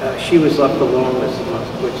she was left alone, Mrs.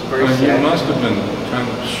 Moskowitz. Very sad. You must have been kind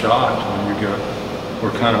of shocked when you got,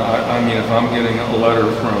 or kind of, I mean, if I'm getting a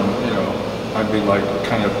letter from, I'd be like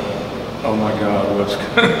kind of, oh my God, what's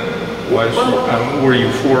why is she, were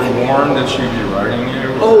you forewarned that she'd be writing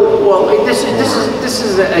you? Oh, well, this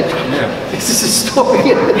is a story.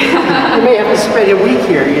 You may have to spend a week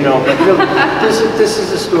here, but really, this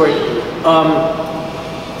is a story.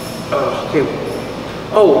 Okay.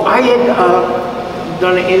 Oh, I had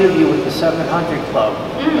done an interview with the 700 Club.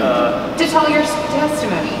 To tell your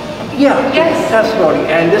testimony. Yeah, yes. Testimony,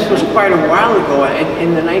 and this was quite a while ago,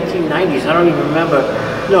 in the 1990s. I don't even remember.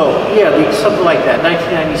 No, yeah, something like that.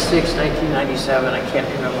 1996, 1997. I can't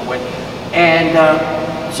remember when. And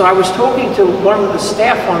so I was talking to one of the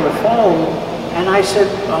staff on the phone, and I said,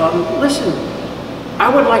 "Listen, I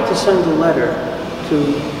would like to send a letter to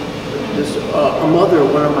this a mother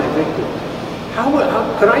of one of my victims.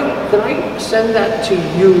 Could I send that to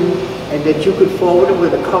you?" And that you could forward it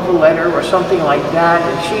with a cover letter or something like that.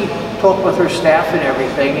 And she talked with her staff and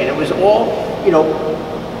everything, and it was all,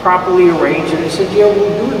 properly arranged. And I said, yeah,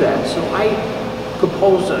 we'll do that. So I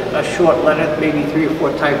composed a short letter, maybe 3 or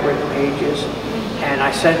 4 typewritten pages, and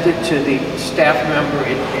I sent it to the staff member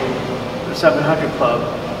in the 700 Club,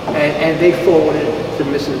 and they forwarded it to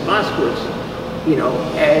Mrs. Moskowitz,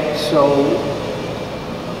 and so,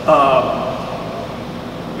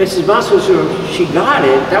 Mrs. Moskowitz, she got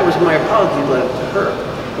it. That was my apology letter to her.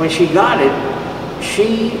 When she got it,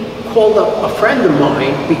 she called up a friend of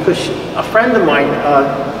mine because a friend of mine,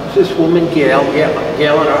 this woman, Gail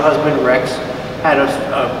and her husband, Rex, had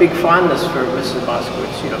a big fondness for Mrs.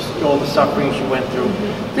 Moskowitz, all the suffering she went through.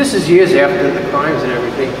 This is years after the crimes and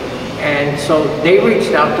everything. And so they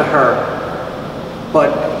reached out to her,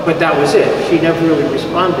 but that was it. She never really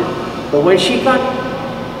responded. But when she got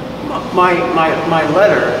my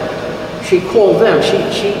letter, she called them.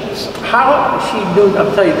 How she knew,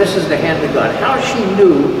 I'll tell you, this is the hand of God, how she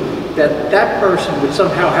knew that person would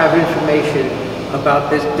somehow have information about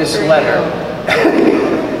this letter.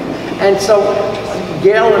 And so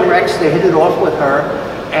Gail and Rex, they hit it off with her,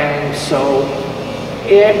 and so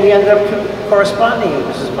we ended up corresponding,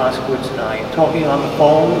 Mrs. Moskowitz and I, talking on the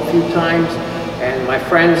phone a few times, and my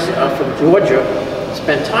friends from Georgia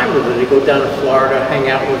spent time with her. They go down to Florida, hang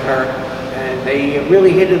out with her, and they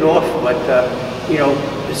really hit it off. But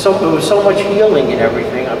there was so much healing and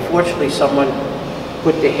everything. Unfortunately, someone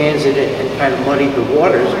put their hands in it and kind of muddied the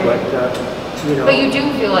waters. But But you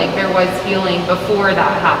do feel like there was healing before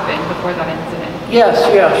that happened, before that incident. Yes.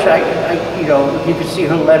 You could see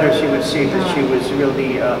her letters. You would see that she was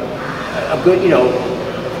really a good.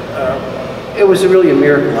 It was really a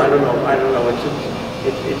miracle. I don't know.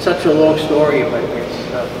 It's such a long story, but it's.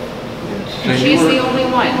 She's the only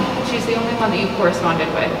one. She's the only one that you corresponded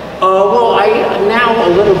with. Well, now a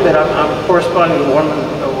little bit. I'm corresponding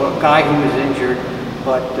with a guy who was injured,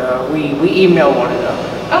 but we email one another.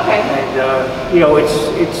 Okay. And, you know,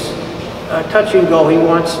 it's touch and go. He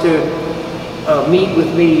wants to meet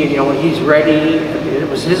with me, and, you know, when he's ready, it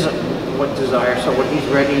was his desire, so when he's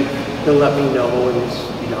ready, he'll let me know, and it's,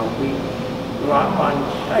 you know, we're on,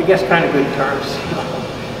 I guess, kind of good terms.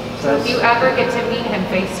 So if you ever get to meet him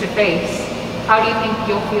face to face, how do you think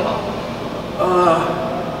you'll feel?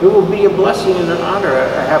 It will be a blessing and an honor.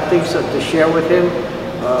 I have things to share with him.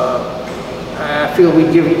 I feel we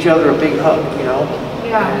give each other a big hug, you know.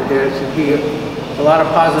 Yeah. And there's a lot of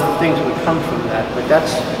positive things would come from that, but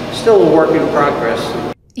that's still a work in progress.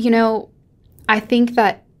 You know, I think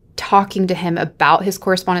that talking to him about his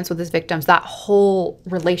correspondence with his victims, that whole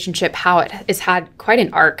relationship, how it has had quite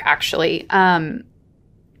an arc, actually,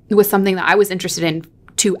 was something that I was interested in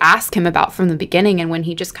to ask him about from the beginning. And when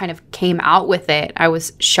he just kind of came out with it, I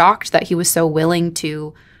was shocked that he was so willing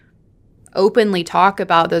to openly talk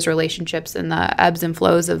about those relationships and the ebbs and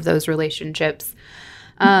flows of those relationships.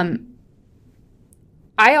 I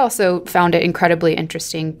also found it incredibly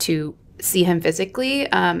interesting to see him physically.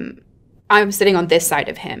 I'm sitting on this side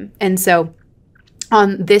of him. And so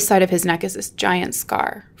on this side of his neck is this giant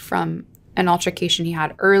scar from an altercation he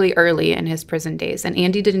had early in his prison days. And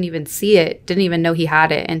Andy didn't even see it, didn't even know he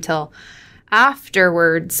had it until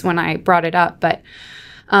afterwards when I brought it up. But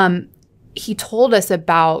he told us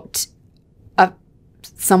about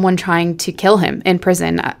someone trying to kill him in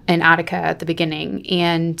prison in Attica at the beginning.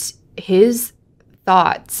 And his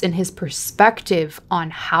thoughts and his perspective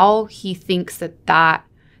on how he thinks that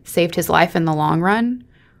saved his life in the long run.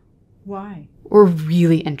 Why? Were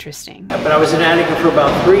really interesting. But I was in Attica for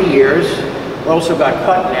about 3 years. I also got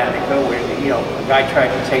cut in Attica where, you know, a guy tried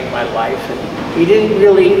to take my life, and he didn't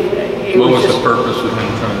really... What was the purpose of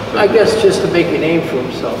him trying to take I guess just to make a name for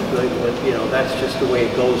himself, but you know, that's just the way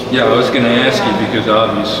it goes. Yeah, I was going to ask you, because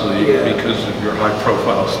obviously, because of your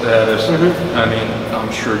high-profile status, I mean,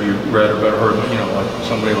 I'm sure you read about her, you know, like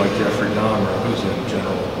somebody like Jeffrey Dahmer, who's in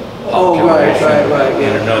general population,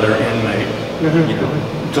 and another inmate, you know,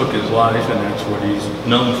 took his life, and that's what he's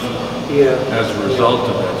known for. Yeah. As a result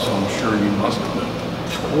of that, so I'm sure you must have been.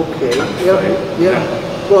 Okay. Yeah.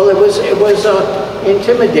 Well, it was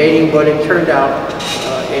intimidating, but it turned out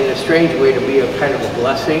in a strange way to be a kind of a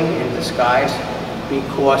blessing in disguise,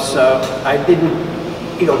 because I didn't,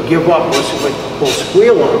 you know, give up or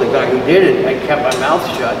squeal on the guy who did it. I kept my mouth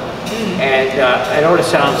shut, and I know it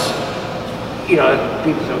sounds, you know,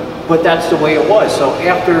 people say, but that's the way it was. So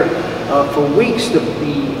after, for weeks, the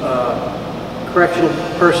correctional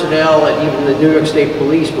personnel and even the New York State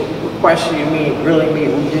Police were questioning me, grilling me,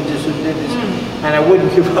 who did this, and I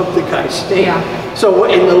wouldn't give up the guy's name. Yeah. So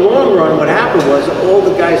in the long run, what happened was all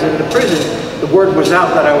the guys in the prison, the word was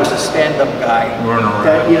out that I was a stand-up guy.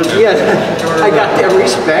 That, you know, I got their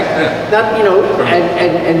respect. Not, you know,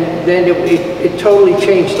 and then it totally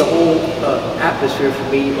changed the whole atmosphere for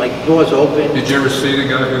me. Like, doors open. Did you ever see the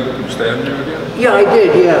guy who stabbed you again? Yeah, I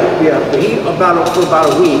did. Yeah. But for about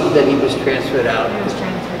a week, then he was transferred out. He was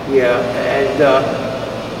transferred. Yeah, and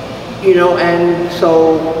you know, and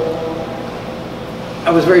so I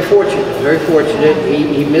was very fortunate.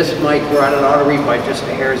 He missed my carotid artery by just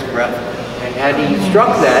a hair's breadth, and had he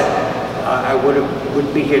struck that, I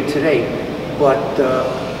would be here today. But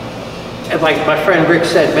and like my friend Rick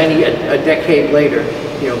said, a decade later,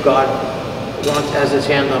 you know, God has His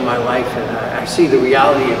hand on my life, and I see the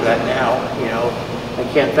reality of that now. You know, I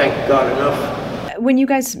can't thank God enough. When you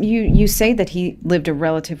guys, you say that he lived a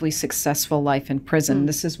relatively successful life in prison,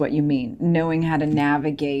 this is what you mean, knowing how to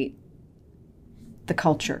navigate the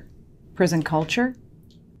culture, prison culture?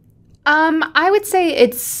 I would say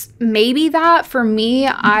it's maybe that. For me,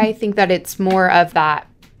 I think that it's more of that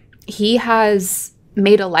he has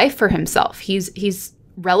made a life for himself. He's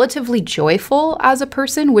relatively joyful as a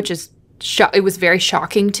person, which is it was very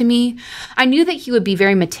shocking to me. I knew that he would be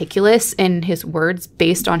very meticulous in his words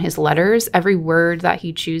based on his letters. Every word that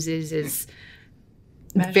he chooses is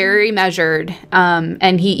very measured.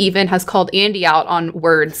 And he even has called Andy out on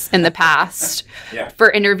words in the past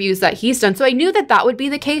for interviews that he's done. So I knew that that would be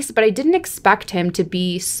the case, but I didn't expect him to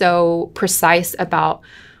be so precise about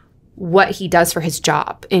what he does for his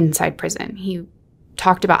job inside prison. He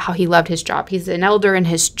talked about how he loved his job. He's an elder in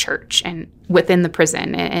his church and within the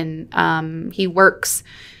prison, and he works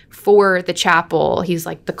for the chapel. He's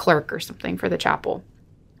like the clerk or something for the chapel.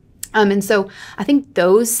 And so I think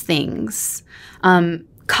those things,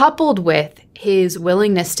 coupled with his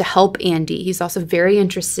willingness to help Andy, he's also very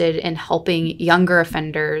interested in helping younger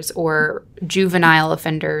offenders or juvenile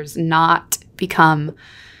offenders not become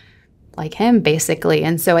like him, basically.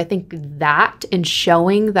 And so I think that, in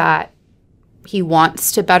showing that he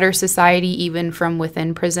wants to better society even from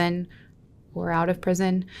within prison, or out of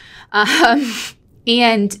prison,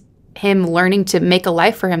 and him learning to make a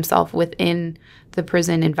life for himself within the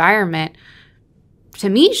prison environment, to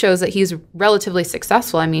me shows that he's relatively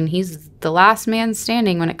successful. I mean, he's the last man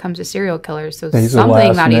standing when it comes to serial killers. So he's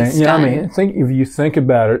something that he's done. I mean, if you think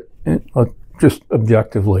about it, just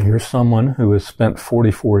objectively, here's someone who has spent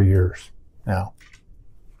 44 years now.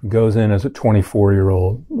 Goes in as a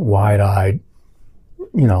 24-year-old, wide-eyed,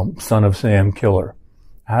 son of Sam killer.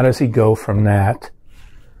 How does he go from that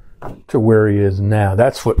to where he is now?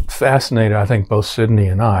 That's what fascinated, I think, both Sydney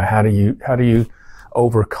and I. How do you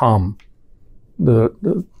overcome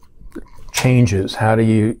the changes? How do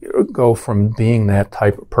you go from being that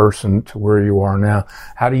type of person to where you are now?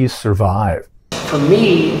 How do you survive? For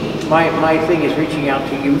me, my thing is reaching out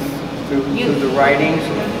to youth through the writings.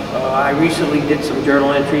 I recently did some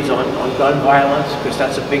journal entries on gun violence, because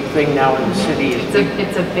that's a big thing now in the city.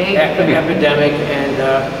 It's a big epidemic,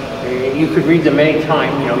 and you could read them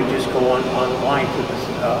anytime. You just go online to the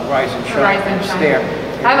Rise and Shine. It's there.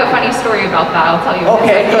 I have a funny story about that. I'll tell you.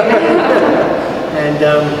 Okay.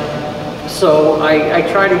 And so I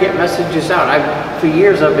try to get messages out. For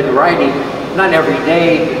years I've been writing, not every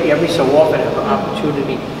day, but every so often I have an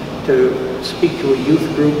opportunity to speak to a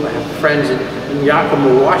youth group. I have friends in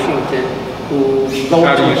Yakima, Washington, who go.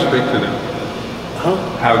 How do you speak to them? Huh?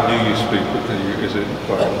 How do you speak with them? Is it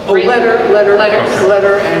letter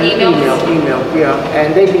and email, yeah.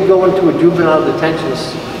 And they've been going to a juvenile detention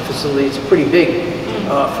facility. It's pretty big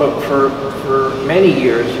for many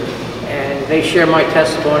years, and they share my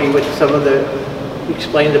testimony with some of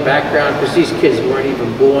explain the background, because these kids weren't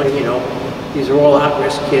even born. These are all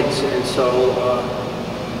at-risk kids, and so.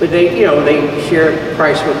 But they share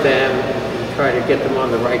price with them and try to get them on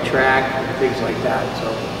the right track and things like that. So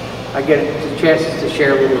I get the chances to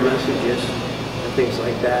share little messages and things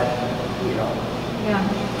like that. Yeah.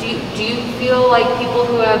 Do you feel like people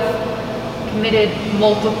who have committed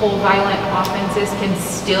multiple violent offenses can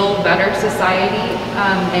still better society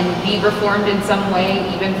and be reformed in some way,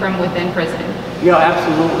 even from within prison? Yeah,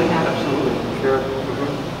 absolutely, sure.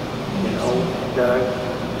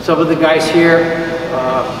 Some of the guys here,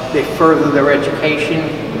 they further their education,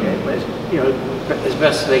 as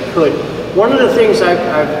best as they could. One of the things I've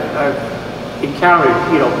encountered,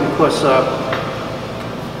 because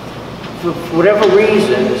for whatever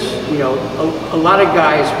reasons, a lot of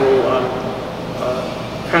guys will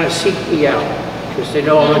kind of seek me out, because they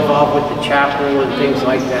know I'm involved with the chapel and things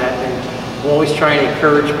like that, and I'm always trying to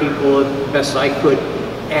encourage people as best I could.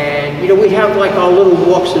 And we have like our little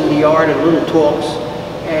walks in the yard and little talks.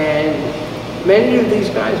 And many of these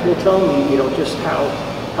guys will tell me, just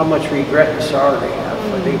how much regret and sorrow they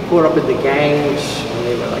have. They caught up in the gangs when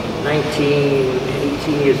they were like 19,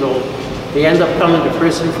 18 years old. They end up coming to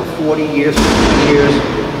prison for 40 years, 50 years,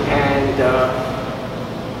 and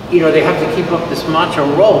they have to keep up this macho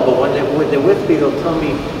role. But when they're with me, they'll tell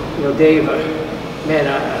me, Dave, man,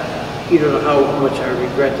 you don't know how much I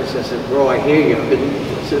regret this. I said, bro, I hear you.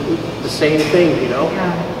 It's the same thing,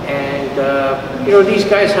 Yeah. And these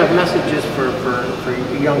guys have messages for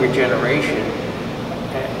the younger generation,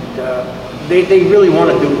 and they really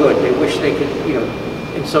want to do good. They wish they could,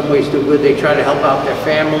 in some ways do good. They try to help out their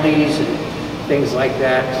families and things like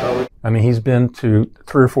that. So I mean, he's been to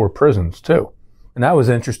 3 or 4 prisons too. And that was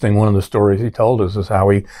interesting. One of the stories he told us is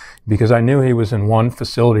how because I knew he was in one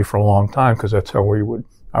facility for a long time, because that's how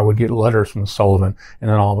I would get letters from Sullivan, and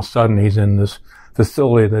then all of a sudden he's in this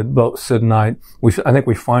facility that both Sid and I think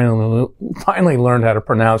we finally learned how to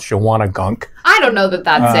pronounce Shawangunk. I don't know that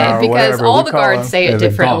that's it, because all the guards say it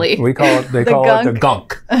differently. They call it the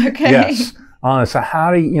gunk. Okay. Yes. So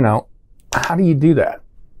how do you do that?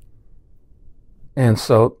 And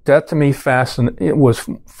so that to me it was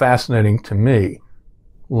fascinating to me,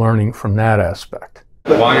 learning from that aspect.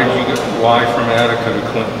 Why from Attica to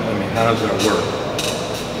Clinton? I mean, how does that work?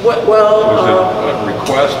 Well, was it a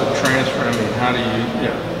request, a transfer? I mean, how do you?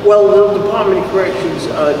 Yeah. Well, the Department of Corrections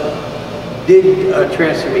did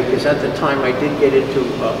transfer me, because at the time I did get into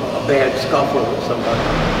a bad scuffle with somebody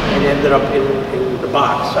and ended up in the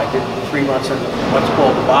box. I did 3 months in what's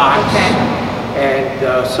called the box. Okay.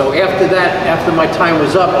 And so after that, after my time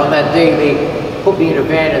was up, on that day they put me in a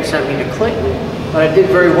van and sent me to Clinton. But I did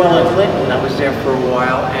very well in Clinton. I was there for a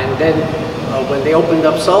while, and then when they opened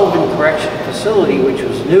up Shawangunk Correctional Facility, which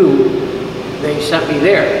was new, they sent me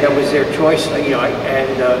there. That was their choice,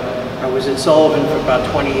 I was in Sullivan for about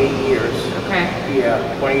 28 years. Okay.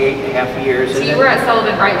 Yeah, 28 and a half years. So you were at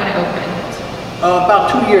Sullivan right when it opened?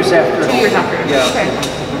 About 2 years after. 2 years after. Yeah. Okay.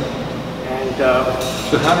 And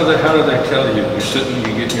So how do they tell you?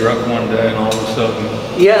 You're up one day and all of a sudden.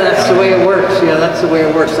 Yeah, that's the way it works. Yeah, that's the way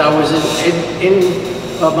it works. I was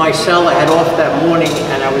in my cell. I had off that morning,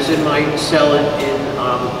 and I was in my cell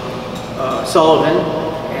in Sullivan,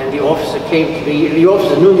 and the officer came to me. The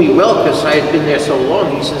officer knew me well because I had been there so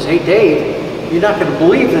long. He says, "Hey, Dave, you're not going to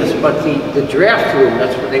believe this, but the draft room,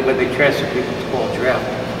 that's where they transfer people to call draft.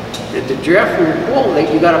 The draft room,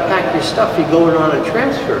 you got to pack your stuff. You're going on a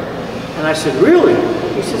transfer." And I said, "Really?"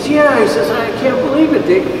 He says, "Yeah." He says, "I can't believe it.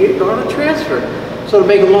 You're on a transfer." So to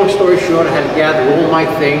make a long story short, I had to gather all my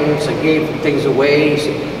things. I gave things away,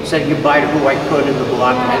 said goodbye to who I could in the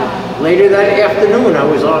block. And later that afternoon, I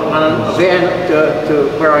was on a van to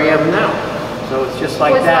where I am now. So it's just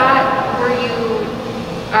like that. Were you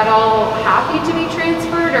at all happy to be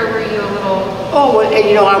transferred, or were you a little? Oh, and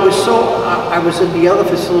you know, I was in the other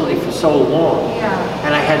facility for so long,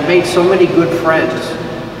 and I had made so many good friends,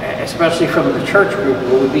 especially from the church group,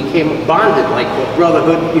 where we became bonded, like a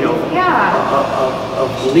brotherhood, you know, of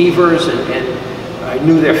believers, and I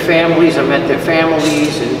knew their families. I met their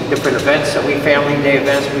families and different events family day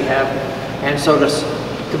events we have, and so to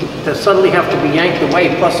suddenly have to be yanked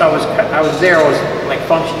away. Plus, I was like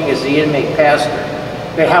functioning as the inmate pastor.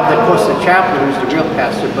 They have, of course, the chaplain who's the real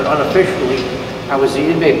pastor, but unofficially, I was the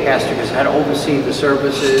inmate pastor because I had to oversee the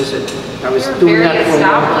services, and I was doing that for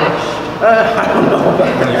established. I don't know.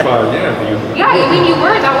 25, yeah. I mean, you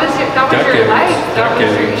were. That was your life.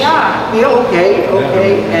 Yeah. Okay.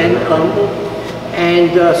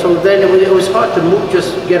 And so then it was hard to move,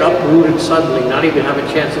 just get uprooted suddenly, not even have a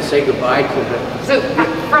chance to say goodbye to them. So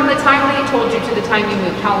from the time that he told you to the time you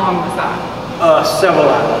moved, how long was that? Several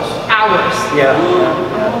hours. Hours? Yeah.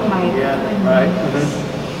 Oh my goodness. Yeah, right.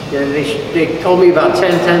 Mm-hmm. Yeah, they told me about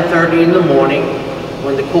 10:30 in the morning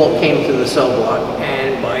when the call came to the cell block,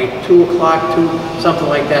 and by 2 o'clock, something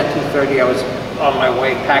like that, 2:30, I was on my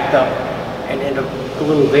way, packed up, and in a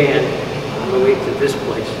little van on my way to this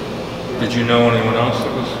place. Did you know anyone else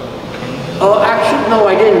that was coming? Oh, actually, no,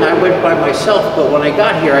 I didn't. I went by myself, but when I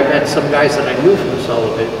got here, I met some guys that I knew from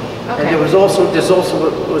Sullivan. Okay. And there was also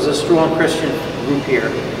a strong Christian group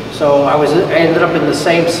here. So I ended up in the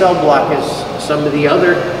same cell block as some of the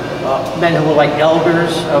other men who were like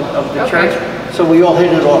elders of the church. So we all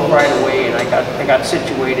hit it off right away, and I got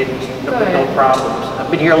situated with no problems. I've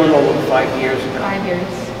been here a little over 5 years now. 5 years.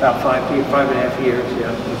 About 5.5 years,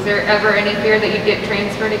 yeah. Is there ever any fear that you'd get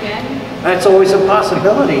transferred again? That's always a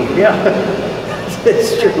possibility, yeah.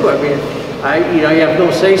 It's true. I mean, you have no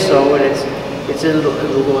say so, and it's in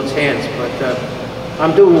the Lord's hands. But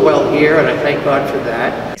I'm doing well here, and I thank God for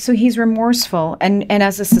that. So he's remorseful, and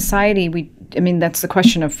as a society, that's the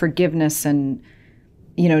question of forgiveness, and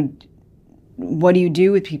what do you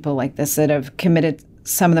do with people like this that have committed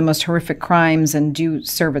some of the most horrific crimes and do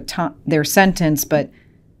serve their sentence, but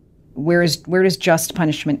where does just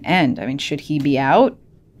punishment end? I mean, should he be out,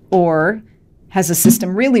 or has the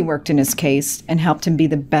system really worked in his case and helped him be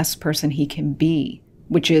the best person he can be,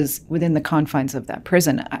 which is within the confines of that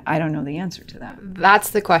prison? I don't know the answer to that.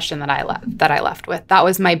 That's the question that I left with. That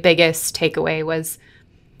was my biggest takeaway was,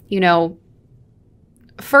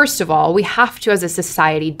 first of all, we have to, as a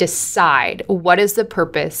society, decide what is the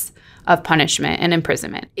purpose of punishment and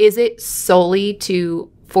imprisonment. Is it solely to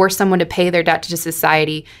force someone to pay their debt to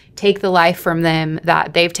society, take the life from them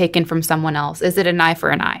that they've taken from someone else? Is it an eye for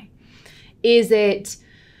an eye? Is it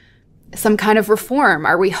some kind of reform?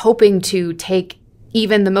 Are we hoping to take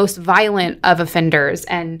even the most violent of offenders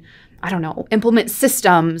and, implement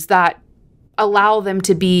systems that allow them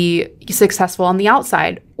to be successful on the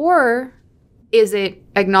outside? Or is it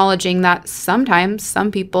acknowledging that sometimes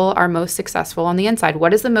some people are most successful on the inside?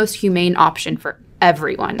 What is the most humane option for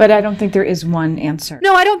everyone? But I don't think there is one answer.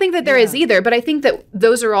 No, I don't think that there is either. But I think that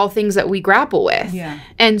those are all things that we grapple with. Yeah.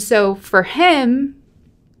 And so for him,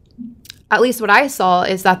 at least what I saw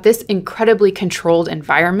is that this incredibly controlled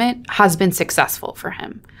environment has been successful for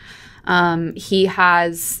him. He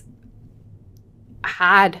has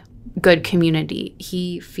had good community.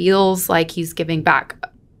 He feels like he's giving back.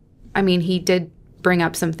 I mean, he did bring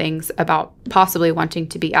up some things about possibly wanting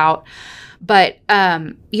to be out. But,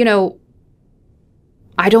 I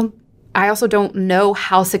also don't know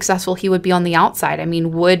how successful he would be on the outside. I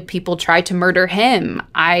mean, would people try to murder him?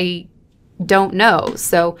 I don't know.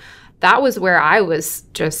 So that was where I was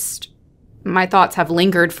my thoughts have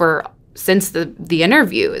lingered since the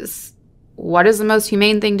interview is, what is the most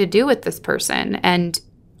humane thing to do with this person? And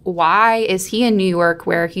why is he in New York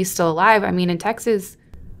where he's still alive? I mean, in Texas,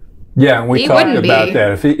 yeah, and we talked about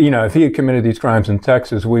that. If he had committed these crimes in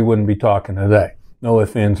Texas, we wouldn't be talking today. No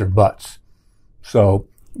ifs, ands, or buts. So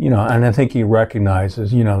And I think he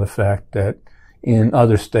recognizes, the fact that in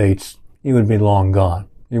other states, he would be long gone.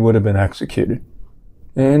 He would have been executed.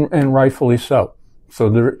 And rightfully so. So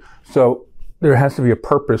there has to be a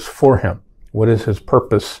purpose for him. What is his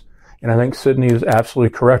purpose? And I think Sidney is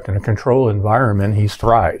absolutely correct. In a controlled environment, he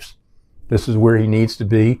thrives. This is where he needs to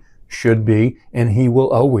be, should be, and he will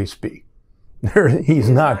always be. He's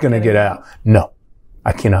not going to get out. No,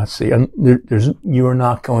 I cannot see. You are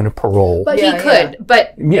not going to parole. But he could.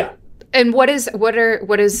 But yeah. And what is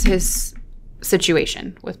his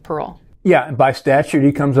situation with parole? Yeah, and by statute,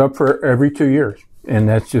 he comes up for every 2 years. And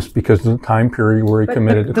that's just because of the time period where he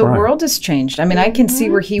committed the crime. The world has changed. I mean, I can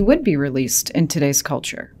see where he would be released in today's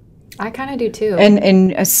culture. I kind of do too. And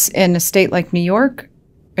in a state like New York,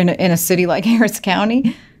 in a city like Harris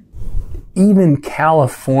County. Even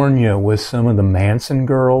California, with some of the Manson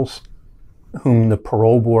girls, whom the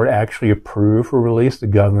parole board actually approved for release, the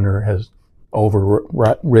governor has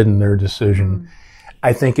overridden their decision.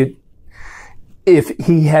 I think if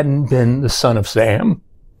he hadn't been the son of Sam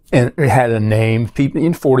and had a name, people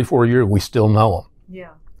in 44 years, we still know him.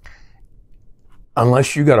 Yeah.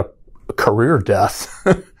 Unless you got a career death,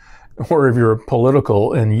 or if you're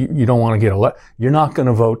political and you don't want to get elected, you're not going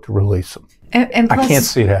to vote to release him. And plus, I can't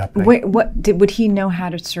see it happening. Wait, would he know how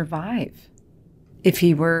to survive if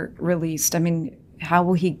he were released? I mean, how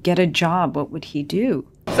will he get a job? What would he do?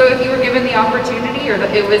 So if you were given the opportunity, or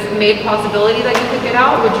it was made possibility that you could get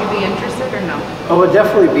out, would you be interested or no? I would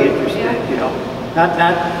definitely be interested, Not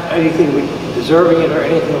anything deserving it or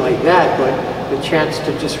anything like that, but the chance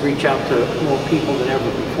to just reach out to more people than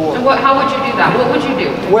ever before. And how would you do that? What would you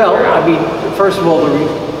do? Well, I mean, first of all, the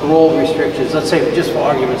parole restrictions, let's say, just for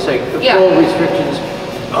argument's sake, the parole restrictions,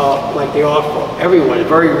 like they are for everyone, are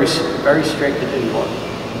very strict in New York.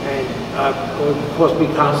 And will, of course, be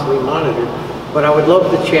constantly monitored. But I would love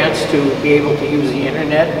the chance to be able to use the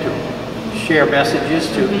internet to share messages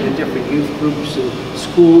to different youth groups and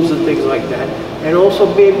schools and things like that. And also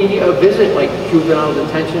maybe a visit like juvenile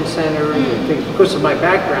detention centers and things. Because of my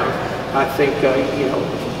background, I think, that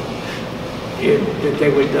they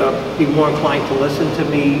would be more inclined to listen to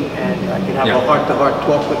me, and I can have a heart-to-heart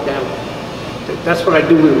talk with them. That's what I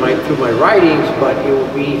do through my writings, but it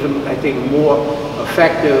would be even, I think, more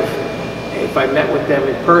effective if I met with them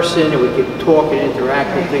in person and we could talk and interact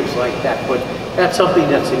and things like that. But that's something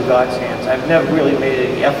that's in God's hands. I've never really made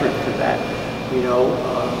any effort for that,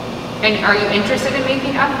 And are you interested in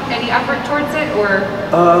making any effort towards it, or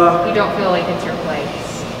you don't feel like it's your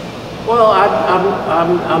place? Well,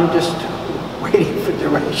 I'm just waiting for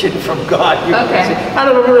direction from God. I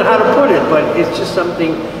don't know really how to put it, but it's just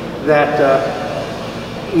something that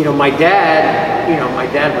my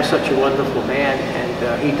dad was such a wonderful man, and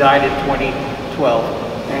he died in 2012.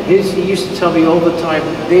 And he used to tell me all the time,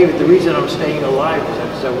 David, the reason I'm staying alive is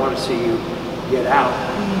because I want to see you get out.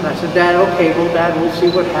 And I said, Dad, okay, well, Dad, we'll see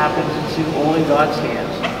what happens. It's all in God's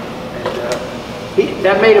hands. And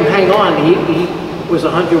that made him hang on. He was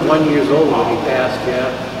 101 years old when he passed,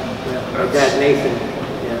 My dad, Nathan,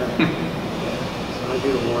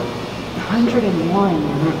 101.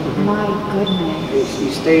 101. My goodness. He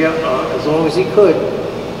stayed up as long as he could,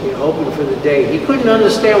 hoping for the day. He couldn't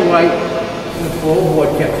understand why the parole board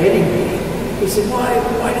kept hitting me. He said, why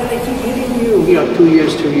do they keep hitting you? 2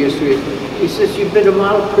 years. He says, you've been to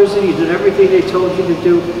model prison, you did everything they told you to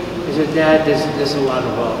do. He said, Dad, there's a lot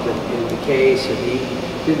involved in the case, and he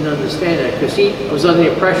didn't understand that, because he was under the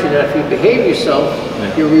impression that if you behave yourself,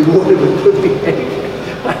 you're rewarded with good behavior.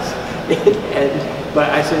 But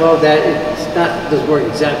I said, well, Dad, doesn't work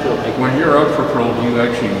exactly like that. When you're up for parole, do you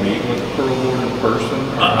actually meet with the parole board in person?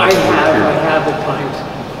 I have at times.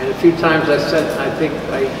 And a few times I think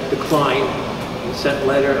I declined and sent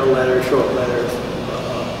a short letter,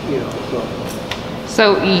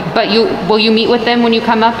 So, but will you meet with them when you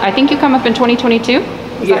come up? I think you come up in 2022,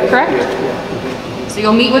 is that correct? Yeah. So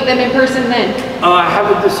you'll meet with them in person then? I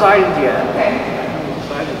haven't decided yet. Okay. And,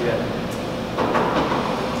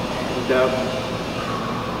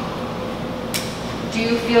 do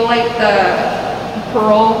you feel like the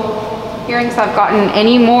parole hearings have gotten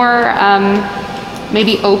any more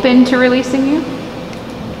maybe open to releasing you?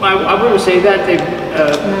 I wouldn't say that they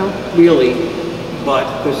No. really,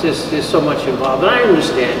 but because there's so much involved. And I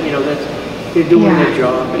understand, that they're doing their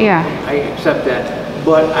job. I accept that.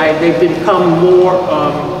 But they've become more,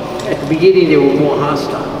 at the beginning they were more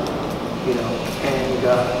hostile,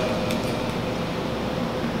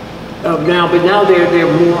 and now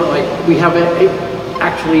they're more like, we have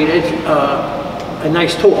actually a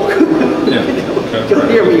nice talk. Don't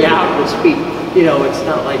hear me out and speak. It's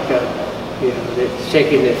not like they're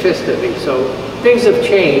shaking their fist at me. So things have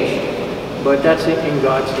changed, but that's in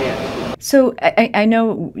God's hands. So I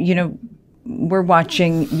know, we're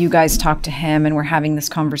watching you guys talk to him and we're having this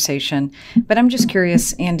conversation, but I'm just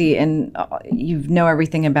curious, Andy, and you know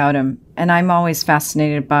everything about him, and I'm always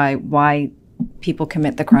fascinated by why people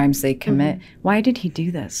commit the crimes they commit. Why did he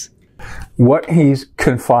do this? What he's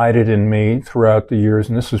confided in me throughout the years,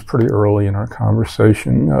 and this is pretty early in our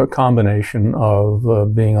conversation, a combination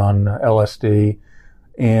of being on LSD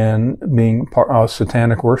and being part of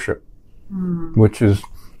satanic worship, which is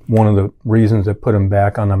one of the reasons that put him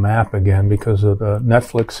back on the map again, because of the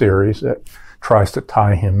Netflix series that tries to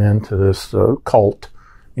tie him into this cult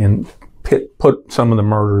and put some of the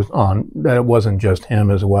murders on, that it wasn't just him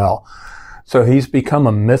as well. So he's become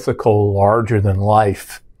a mythical,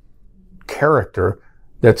 larger-than-life character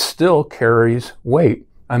that still carries weight.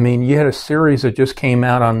 I mean, you had a series that just came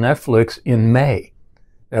out on Netflix in May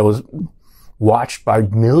that was watched by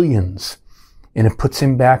millions, and it puts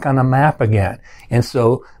him back on the map again. And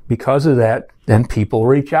so because of that, then people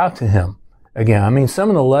reach out to him again. I mean, some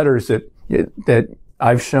of the letters that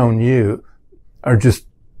I've shown you are just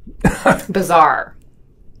bizarre.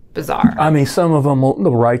 I mean, some of them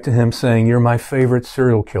will write to him saying, "You're my favorite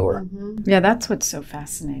serial killer." Yeah, that's what's so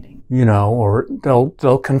fascinating. Or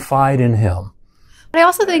they'll confide in him. But I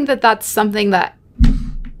also think that that's something that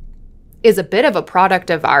is a bit of a product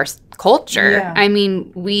of our culture. Yeah. I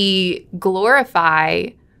mean, we glorify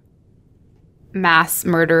mass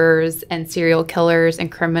murderers and serial killers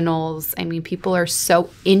and criminals. I mean, people are so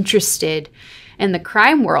interested in the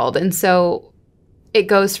crime world. And so it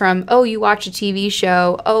goes from, oh, you watch a TV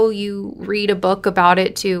show, oh, you read a book about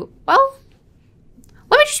it, to, well,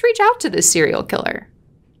 let me just reach out to this serial killer.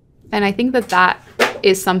 And I think that that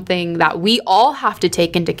is something that we all have to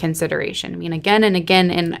take into consideration. I mean, again and again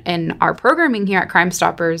in our programming here at Crime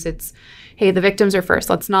Stoppers, it's, hey, the victims are first.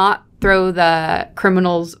 Let's not throw the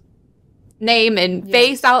criminal's name and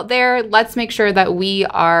face out there. Let's make sure that we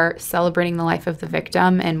are celebrating the life of the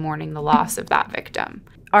victim and mourning the loss of that victim.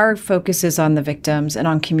 Our focus is on the victims and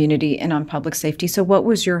on community and on public safety. So what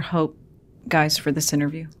was your hope, guys, for this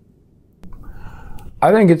interview?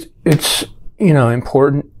 I think it's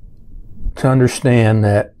important to understand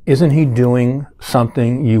that isn't he doing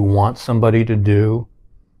something you want somebody to do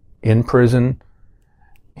in prison?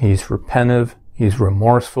 He's repentive, he's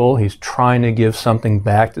remorseful, he's trying to give something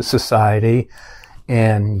back to society.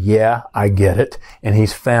 And yeah, I get it. And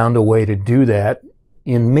he's found a way to do that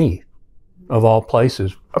in me, of all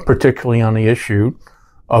places, particularly on the issue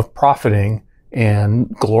of profiting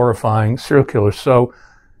and glorifying serial killers. So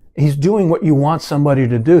he's doing what you want somebody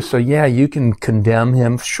to do. So yeah, you can condemn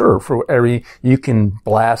him, sure, you can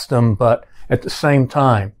blast him, but at the same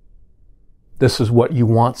time, this is what you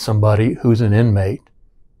want somebody who's an inmate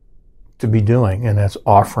to be doing, and that's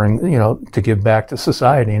offering, to give back to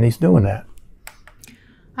society, and he's doing that.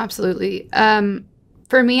 Absolutely.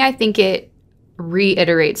 For me, I think it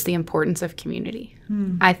reiterates the importance of community.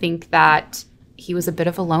 I think that he was a bit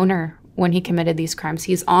of a loner when he committed these crimes.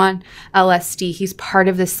 He's on LSD. He's part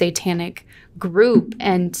of this satanic group,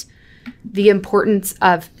 and the importance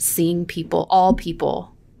of seeing people, all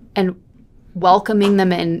people, and welcoming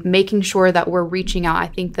them and making sure that we're reaching out. I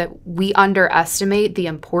think that we underestimate the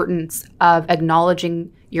importance of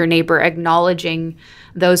acknowledging your neighbor, acknowledging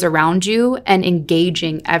those around you, and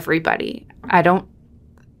engaging everybody.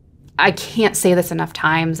 I can't say this enough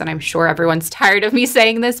times, and I'm sure everyone's tired of me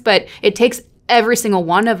saying this, but it takes every single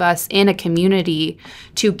one of us in a community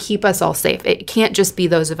to keep us all safe. It can't just be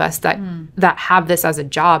those of us that have this as a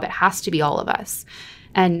job. It has to be all of us.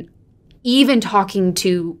 And even talking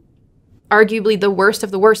to arguably the worst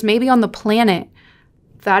of the worst, maybe on the planet,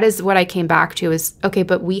 that is what I came back to is, okay,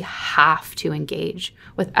 but we have to engage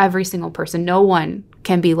with every single person. No one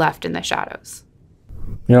can be left in the shadows.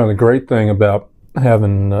 The great thing about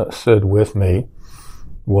having Sid with me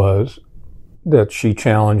was that she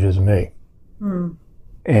challenges me.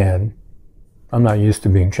 And I'm not used to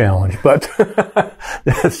being challenged, but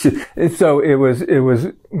so it was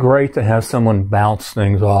great to have someone bounce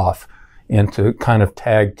things off and to kind of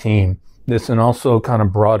tag team this, and also kind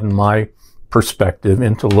of broaden my perspective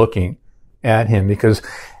into looking at him, because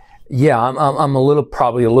I'm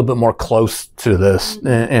probably a little bit more close to this,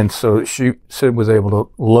 and so Sid was able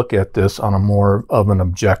to look at this on a more of an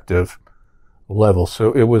objective level.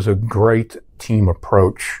 So it was a great team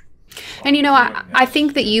approach. And I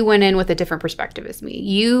think that you went in with a different perspective as me.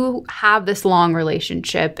 You have this long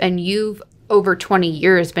relationship, and you've over 20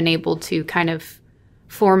 years been able to kind of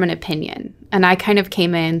form an opinion. And I kind of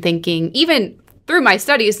came in thinking, even through my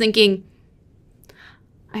studies, thinking,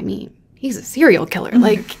 I mean, he's a serial killer.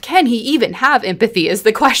 Like, can he even have empathy is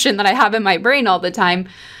the question that I have in my brain all the time.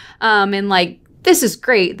 And like, this is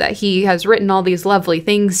great that he has written all these lovely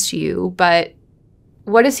things to you, but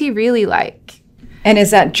what is he really like? And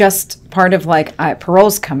is that just part of like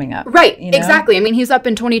parole's coming up? Right, exactly. I mean, he's up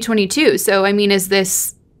in 2022. So, I mean, is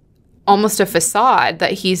this almost a facade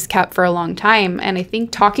that he's kept for a long time? And I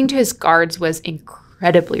think talking to his guards was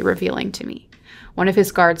incredibly revealing to me. One of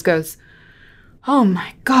his guards goes, "Oh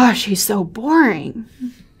my gosh, he's so boring."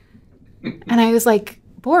 And I was like,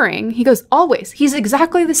 boring? He goes, "Always. He's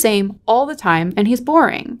exactly the same all the time, and he's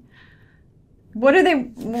boring." And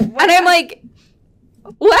I'm like,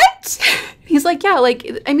 what? He's like, yeah,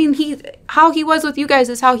 like, I mean, how he was with you guys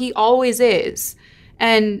is how he always is.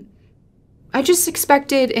 And I just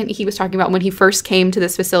expected, and he was talking about when he first came to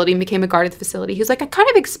this facility and became a guard at the facility, he was like, I kind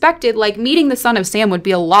of expected, like, meeting the son of Sam would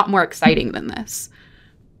be a lot more exciting than this.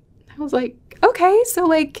 I was like, okay, so,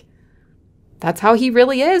 like, that's how he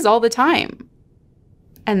really is all the time.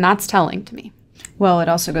 And that's telling to me. Well, it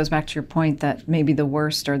also goes back to your point that maybe the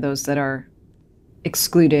worst are those that are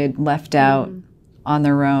excluded, left out on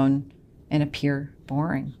their own, and appear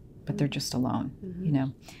boring, but they're just alone, you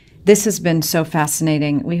know. This has been so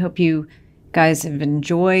fascinating. We hope you guys have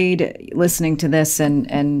enjoyed listening to this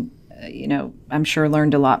and you know, I'm sure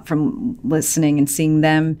learned a lot from listening and seeing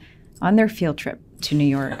them on their field trip to New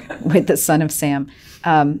York with the son of Sam.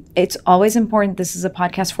 It's always important. This is a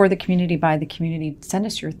podcast for the community, by the community. Send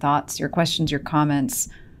us your thoughts, your questions, your comments.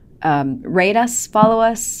 Rate us, follow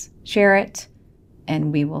us, share it,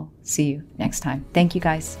 and we will see you next time. Thank you,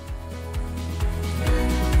 guys.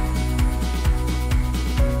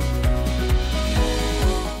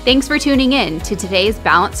 Thanks for tuning in to today's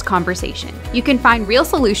Balanced Conversation. You can find real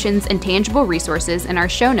solutions and tangible resources in our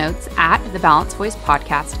show notes at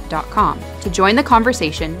thebalancedvoicepodcast.com. To join the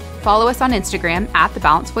conversation, follow us on Instagram at The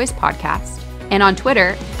Balanced Voice Podcast and on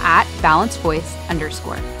Twitter at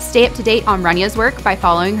 @BalancedVoice_. Stay up to date on Rania's work by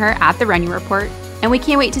following her at The Rania Report, and we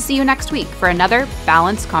can't wait to see you next week for another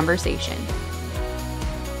Balanced Conversation.